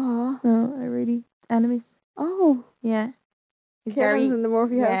 Oh. No, I really enemies. Oh. Yeah. He's Kittens in the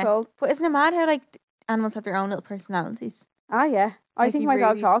Murphy yeah. household. But isn't it mad how like animals have their own little personalities? Ah, yeah. I Like, think he my dog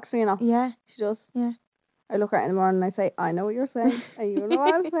really- talks to me, you know. Yeah. She does. Yeah. I look at her in the morning and I say, I know what you're saying. And you know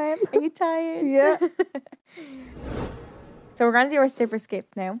what I'm saying. Are you tired? Yeah. So we're gonna do our sip or skip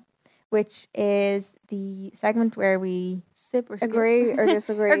now, which is the segment where we sip or skip. Agree or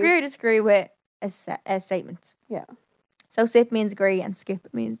disagree. Agree or disagree with a statement. Yeah. So sip means agree and skip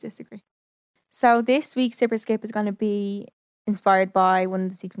means disagree. So this week's sip or skip is going to be inspired by one of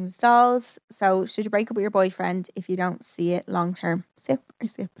the Seeks and the Stalls. So should you break up with your boyfriend if you don't see it long term? Sip or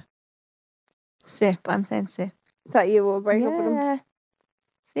skip? Sip. I'm saying sip. That you will break up with him. Yeah.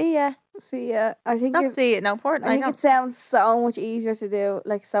 See ya. See, yeah. I think Not it's, see it. No, important. I think it sounds so much easier to do,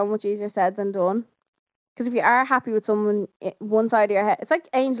 like so much easier said than done. Because if you are happy with someone, one side of your head, it's like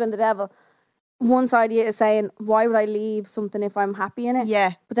Angel and the Devil. One side of you is saying, why would I leave something if I'm happy in it?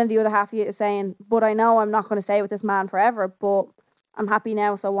 Yeah. But then the other half of you is saying, but I know I'm not going to stay with this man forever, but I'm happy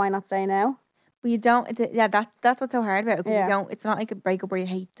now, so why not stay now? But you don't. Yeah, that's what's so hard about it. 'Cause Yeah. you don't. It's not like a breakup where you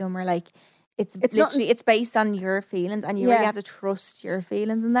hate them or like. It's It's literally it's based on your feelings, and you Yeah. really have to trust your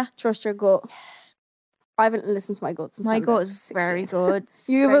feelings in that. Trust your gut. I haven't listened to my gut since My I'm gut about is 16. very good. It's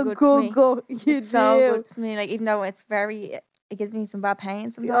You very have a good to me. good gut. You It's so do. good to me. Like even though it's very, it gives me some bad pain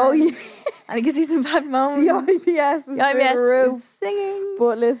sometimes. Oh, yeah. And it gives me some bad moments. The IBS is The through IBS the roof. is singing.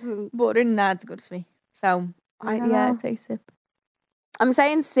 But listen, But other than that, it's good to me. So I don't yeah, know. I'd say sip. I'm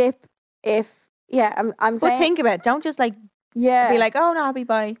saying sip if, yeah, I'm But saying, think about it. Don't just like yeah, be like, oh no, happy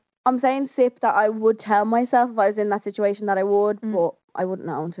bye. I'm saying sip that I would tell myself if I was in that situation that I would, Mm. but I wouldn't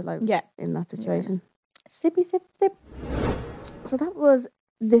know until I was Yeah. in that situation. Sippy sip sip. So that was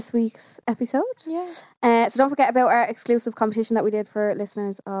this week's episode. Yeah. So don't forget about our exclusive competition that we did for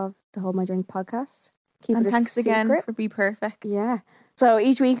listeners of the Hold My Drink podcast. Keep And it a thanks again secret. for Be Perfect. Yeah. So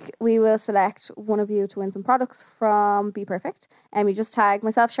each week we will select one of you to win some products from Be Perfect. And we just tag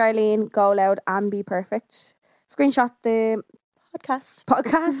myself, Charlene, Go Loud and Be Perfect. Screenshot the Podcast.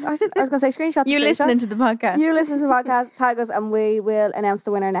 podcast. I was going to say screenshot the You screenshot. listening to the podcast. You listen to the podcast, tag us, and we will announce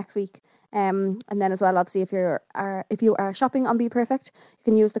the winner next week. And then as well, obviously, if you are shopping on Be Perfect, you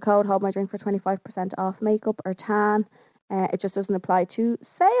can use the code Hold My Drink for 25% off makeup or tan. It just doesn't apply to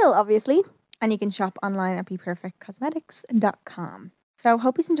sale, obviously. And you can shop online at beperfectcosmetics.com. So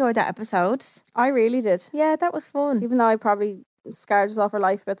hope you enjoyed that episode. I really did. Yeah, that was fun. Even though I probably scarred us off for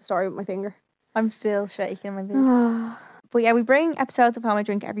life about the story with my finger. I'm still shaking my boot. But yeah, we bring episodes of Hold My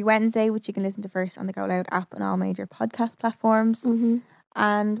Drink every Wednesday, which you can listen to first on the Go Loud app and all major podcast platforms. Mm-hmm.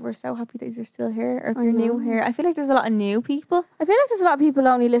 And we're so happy that you're still here, or if you're new here. I feel like there's a lot of new people. I feel like there's a lot of people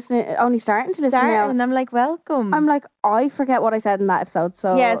only starting to listen now. And I'm like, welcome. I'm like, I forget what I said in that episode.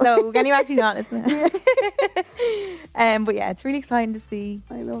 So yeah, so can you actually not listen? But yeah, it's really exciting to see.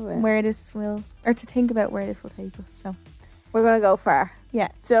 I love it. Where this will, or to think about where this will take us. So we're gonna go far. Yeah,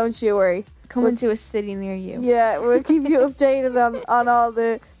 don't you worry. Coming to a city near you. Yeah, we'll keep you updated on all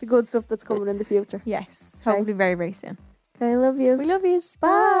the good stuff that's coming in the future. Yes, hopefully very, very soon. Okay, love you. We love you.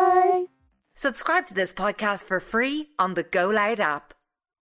 Bye. Subscribe to this podcast for free on the Go Loud app.